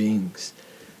human beings,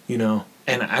 you know,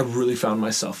 and I really found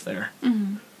myself there.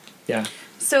 Mm-hmm. Yeah.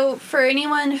 So for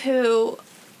anyone who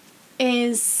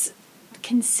is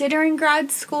considering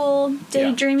grad school,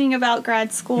 daydreaming about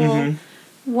grad school,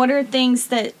 mm-hmm. what are things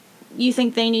that you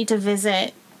think they need to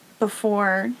visit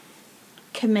before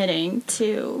committing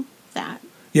to that?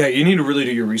 Yeah, you need to really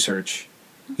do your research.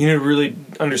 You need to really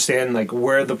understand, like,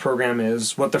 where the program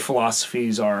is, what their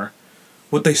philosophies are,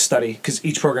 what they study, because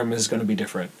each program is going to be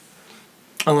different,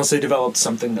 unless they develop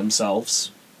something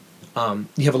themselves.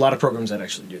 You have a lot of programs that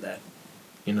actually do that.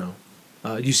 You know,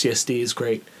 UCSD is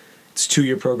great. It's a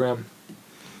 2-year program,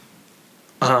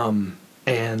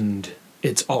 and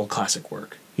it's all classic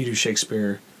work. You do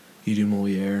Shakespeare, you do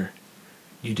Moliere,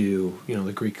 you do, you know,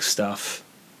 the Greek stuff.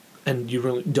 And you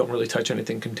really don't really touch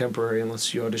anything contemporary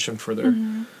unless you audition for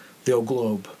the old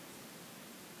Globe.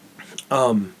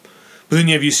 But then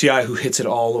you have UCI, who hits it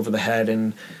all over the head,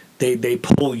 and they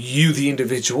pull you, the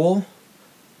individual.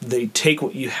 They take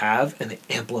what you have and they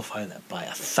amplify that by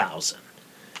 1,000,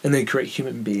 and they create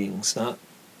human beings, not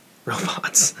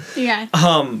robots. Yeah.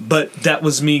 But that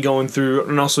was me going through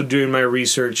and also doing my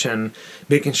research and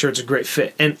making sure it's a great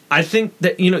fit. And I think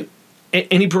that, you know,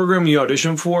 any program you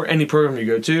audition for, any program you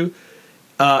go to,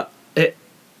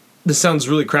 this sounds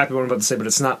really crappy what I'm about to say, but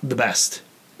it's not the best.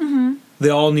 Mm-hmm. They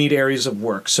all need areas of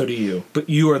work, so do you. But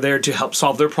you are there to help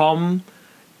solve their problem,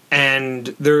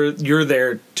 and you're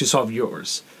there to solve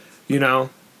yours, you know?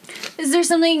 Is there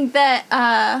something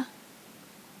that,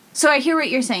 so I hear what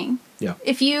you're saying. Yeah.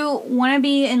 If you want to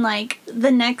be in, like,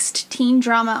 the next teen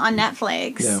drama on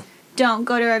Netflix, don't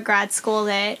go to a grad school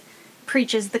that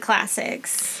preaches the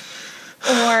classics.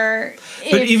 But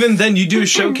even then, you do a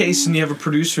showcase and you have a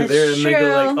producer there, and they go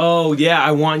like, "Oh yeah,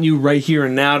 I want you right here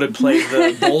and now to play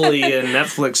the bully in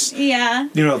Netflix." Yeah.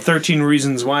 You know, 13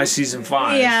 Reasons Why season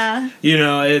 5. Yeah. You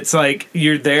know, it's like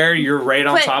you're there, you're right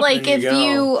on top. But like, if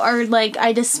you are like,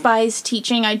 I despise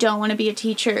teaching, I don't want to be a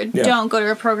teacher. Yeah. Don't go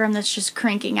to a program that's just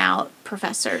cranking out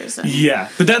professors. Yeah,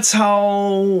 but that's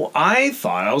how I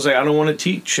thought. I was like, I don't want to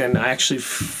teach, and I actually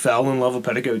fell in love with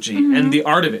pedagogy and the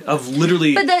art of it, of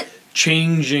literally.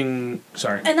 Changing,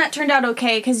 sorry. And that turned out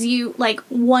okay, because you, like,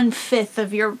 1/5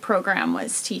 of your program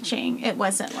was teaching. It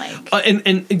wasn't like...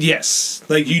 And yes,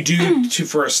 like, you do,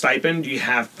 for a stipend, you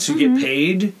have to get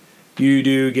paid. You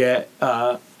do get,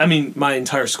 I mean, my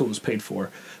entire school was paid for.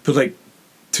 But, like,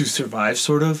 to survive,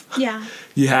 sort of. Yeah.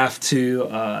 You have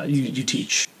to, you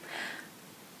teach.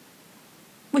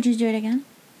 Would you do it again?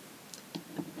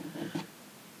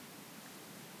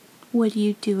 Would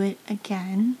you do it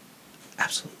again?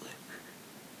 Absolutely.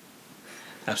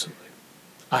 Absolutely.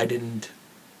 I didn't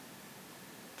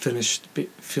feel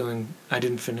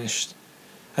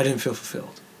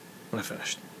fulfilled when I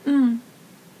finished.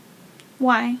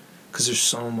 Why? Because there's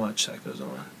so much that goes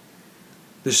on.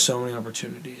 There's so many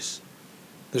opportunities.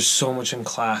 There's so much in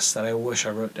class that I wish I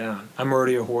wrote down. I'm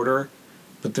already a hoarder,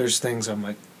 but there's things I'm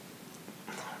like,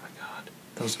 oh my God,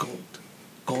 that was gold.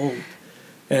 Gold.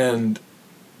 And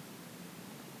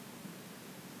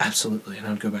absolutely, and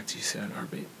I would go back to UCI in a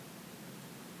heartbeat.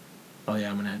 Oh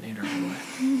yeah, I'm an Antnader all the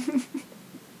way.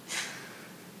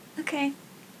 Okay.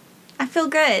 I feel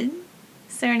good.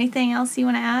 Is there anything else you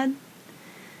want to add?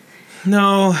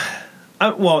 No.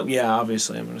 Well, yeah,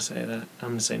 obviously I'm going to say that. I'm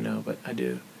going to say no, but I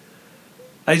do.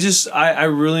 I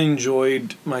really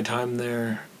enjoyed my time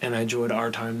there, and I enjoyed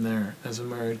our time there as a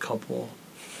married couple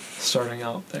starting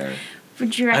out there.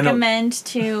 Would you recommend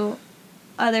to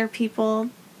other people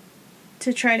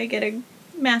to try to get a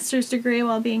master's degree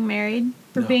while being married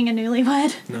or being a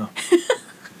newlywed? No.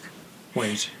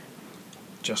 Wait.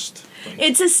 Just wait.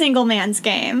 It's a single man's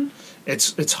game.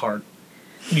 It's hard.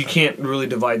 You can't really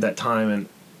divide that time, and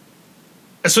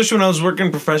especially when I was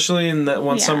working professionally in that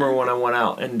one summer when I went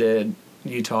out and did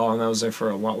Utah, and I was there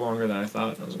for a lot longer than I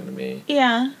thought I was going to be.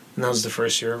 Yeah. And that was the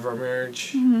first year of our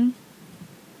marriage. Mm-hmm.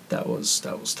 That was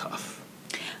tough.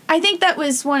 I think that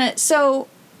was so,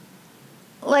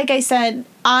 like I said,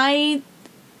 I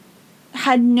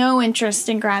had no interest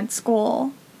in grad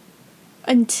school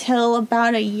until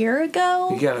about a year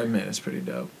ago. You gotta admit, it's pretty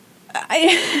dope.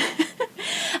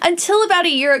 Until about a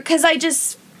year, because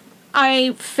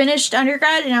I finished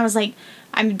undergrad and I was like,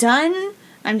 I'm done.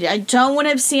 I don't want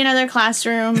to see another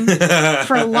classroom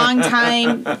for a long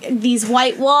time. These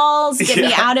white walls, get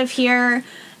me out of here.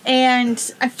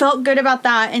 And I felt good about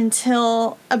that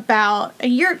until about a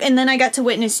year. And then I got to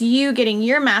witness you getting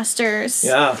your master's.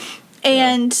 Yeah.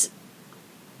 And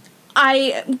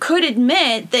I could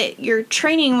admit that your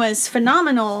training was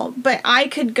phenomenal, but I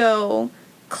could go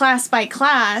class by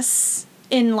class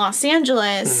in Los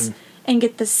Angeles and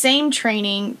get the same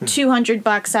training,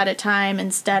 $200 at a time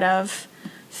instead of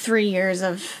 3 years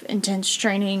of intense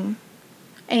training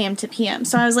AM to PM.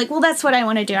 So I was like, well, that's what I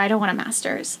want to do. I don't want a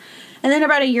master's. And then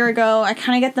about a year ago, I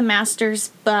kind of got the master's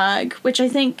bug, which I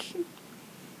think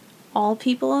all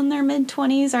people in their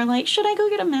mid-20s are like, should I go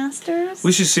get a master's?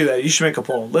 We should see that. You should make a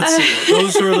poll. Let's see it.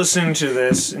 Those who are listening to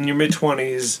this in your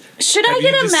mid-20s, should I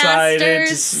get a master's?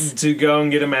 Decided to go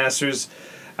and get a master's?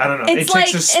 I don't know.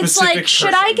 It's like,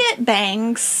 should I get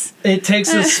bangs? It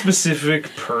takes a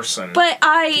specific person. But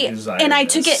I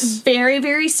took it very,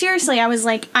 very seriously. I was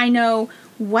like, I know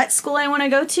what school I want to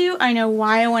go to. I know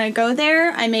why I want to go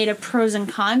there. I made a pros and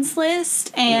cons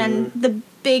list. And the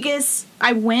biggest,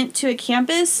 I went to a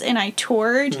campus and I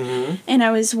toured. And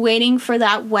I was waiting for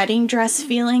that wedding dress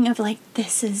feeling of like,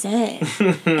 this is it.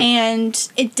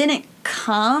 And it didn't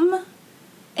come.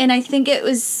 And I think it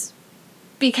was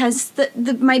because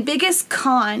my biggest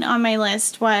con on my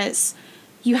list was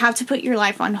you have to put your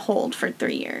life on hold for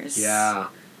 3 years. Yeah.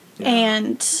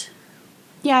 And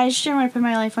yeah, I just didn't want to put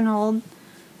my life on hold.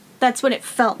 That's what it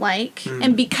felt like.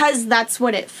 And because that's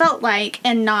what it felt like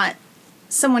and not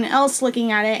someone else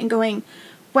looking at it and going,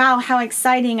 wow, how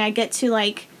exciting, I get to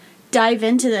like dive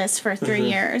into this for 3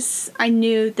 years. I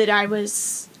knew that I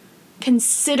was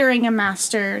considering a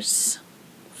master's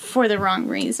for the wrong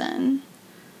reason.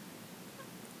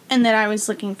 And that I was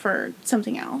looking for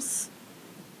something else.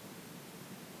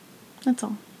 That's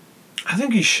all. I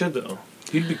think you should, though.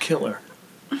 You'd be killer.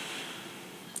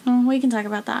 Well, we can talk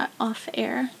about that off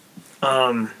air.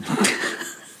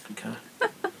 Okay.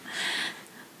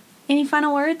 Any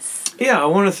final words? Yeah, I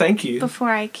want to thank you. Before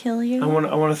I kill you? I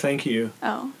want to thank you.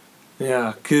 Oh.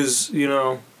 Yeah, because,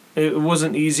 it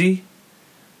wasn't easy.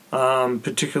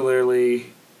 Particularly,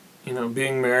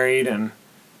 being married and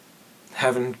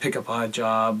having to pick up odd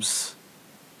jobs,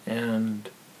 and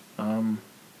I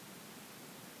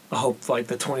hope like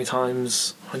the 20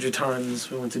 times, 100 times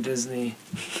we went to Disney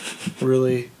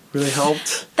really, really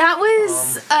helped. That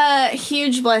was a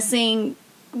huge blessing.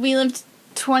 We lived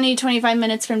 20, 25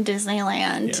 minutes from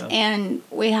Disneyland, and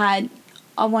we had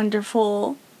a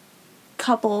wonderful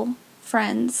couple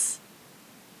friends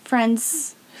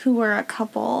who were a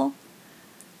couple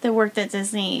that worked at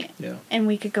Disney, and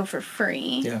we could go for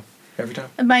free. Yeah. Every time.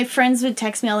 My friends would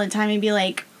text me all the time and be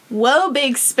like, whoa,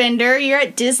 big spender, you're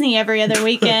at Disney every other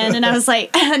weekend. And I was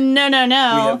like, no. We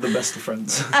have the best of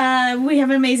friends. We have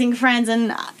amazing friends,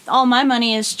 and all my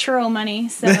money is churro money,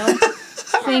 so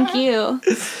thank you.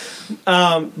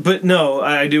 But no,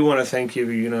 I do want to thank you.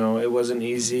 It wasn't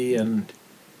easy, and,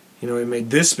 we made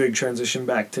this big transition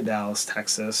back to Dallas,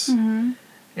 Texas.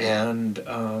 And,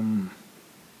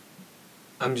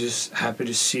 I'm just happy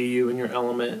to see you in your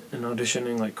element and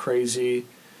auditioning like crazy.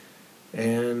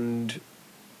 And,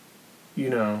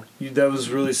 that was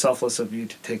really selfless of you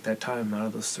to take that time out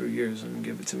of those 3 years and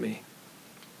give it to me.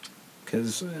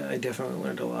 Because I definitely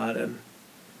learned a lot, and,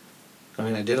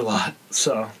 I did a lot.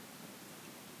 So,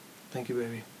 thank you,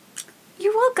 baby.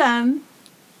 You're welcome.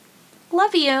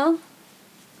 Love you.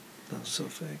 That was so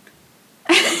fake.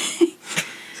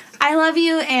 I love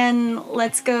you, and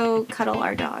let's go cuddle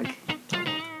our dog.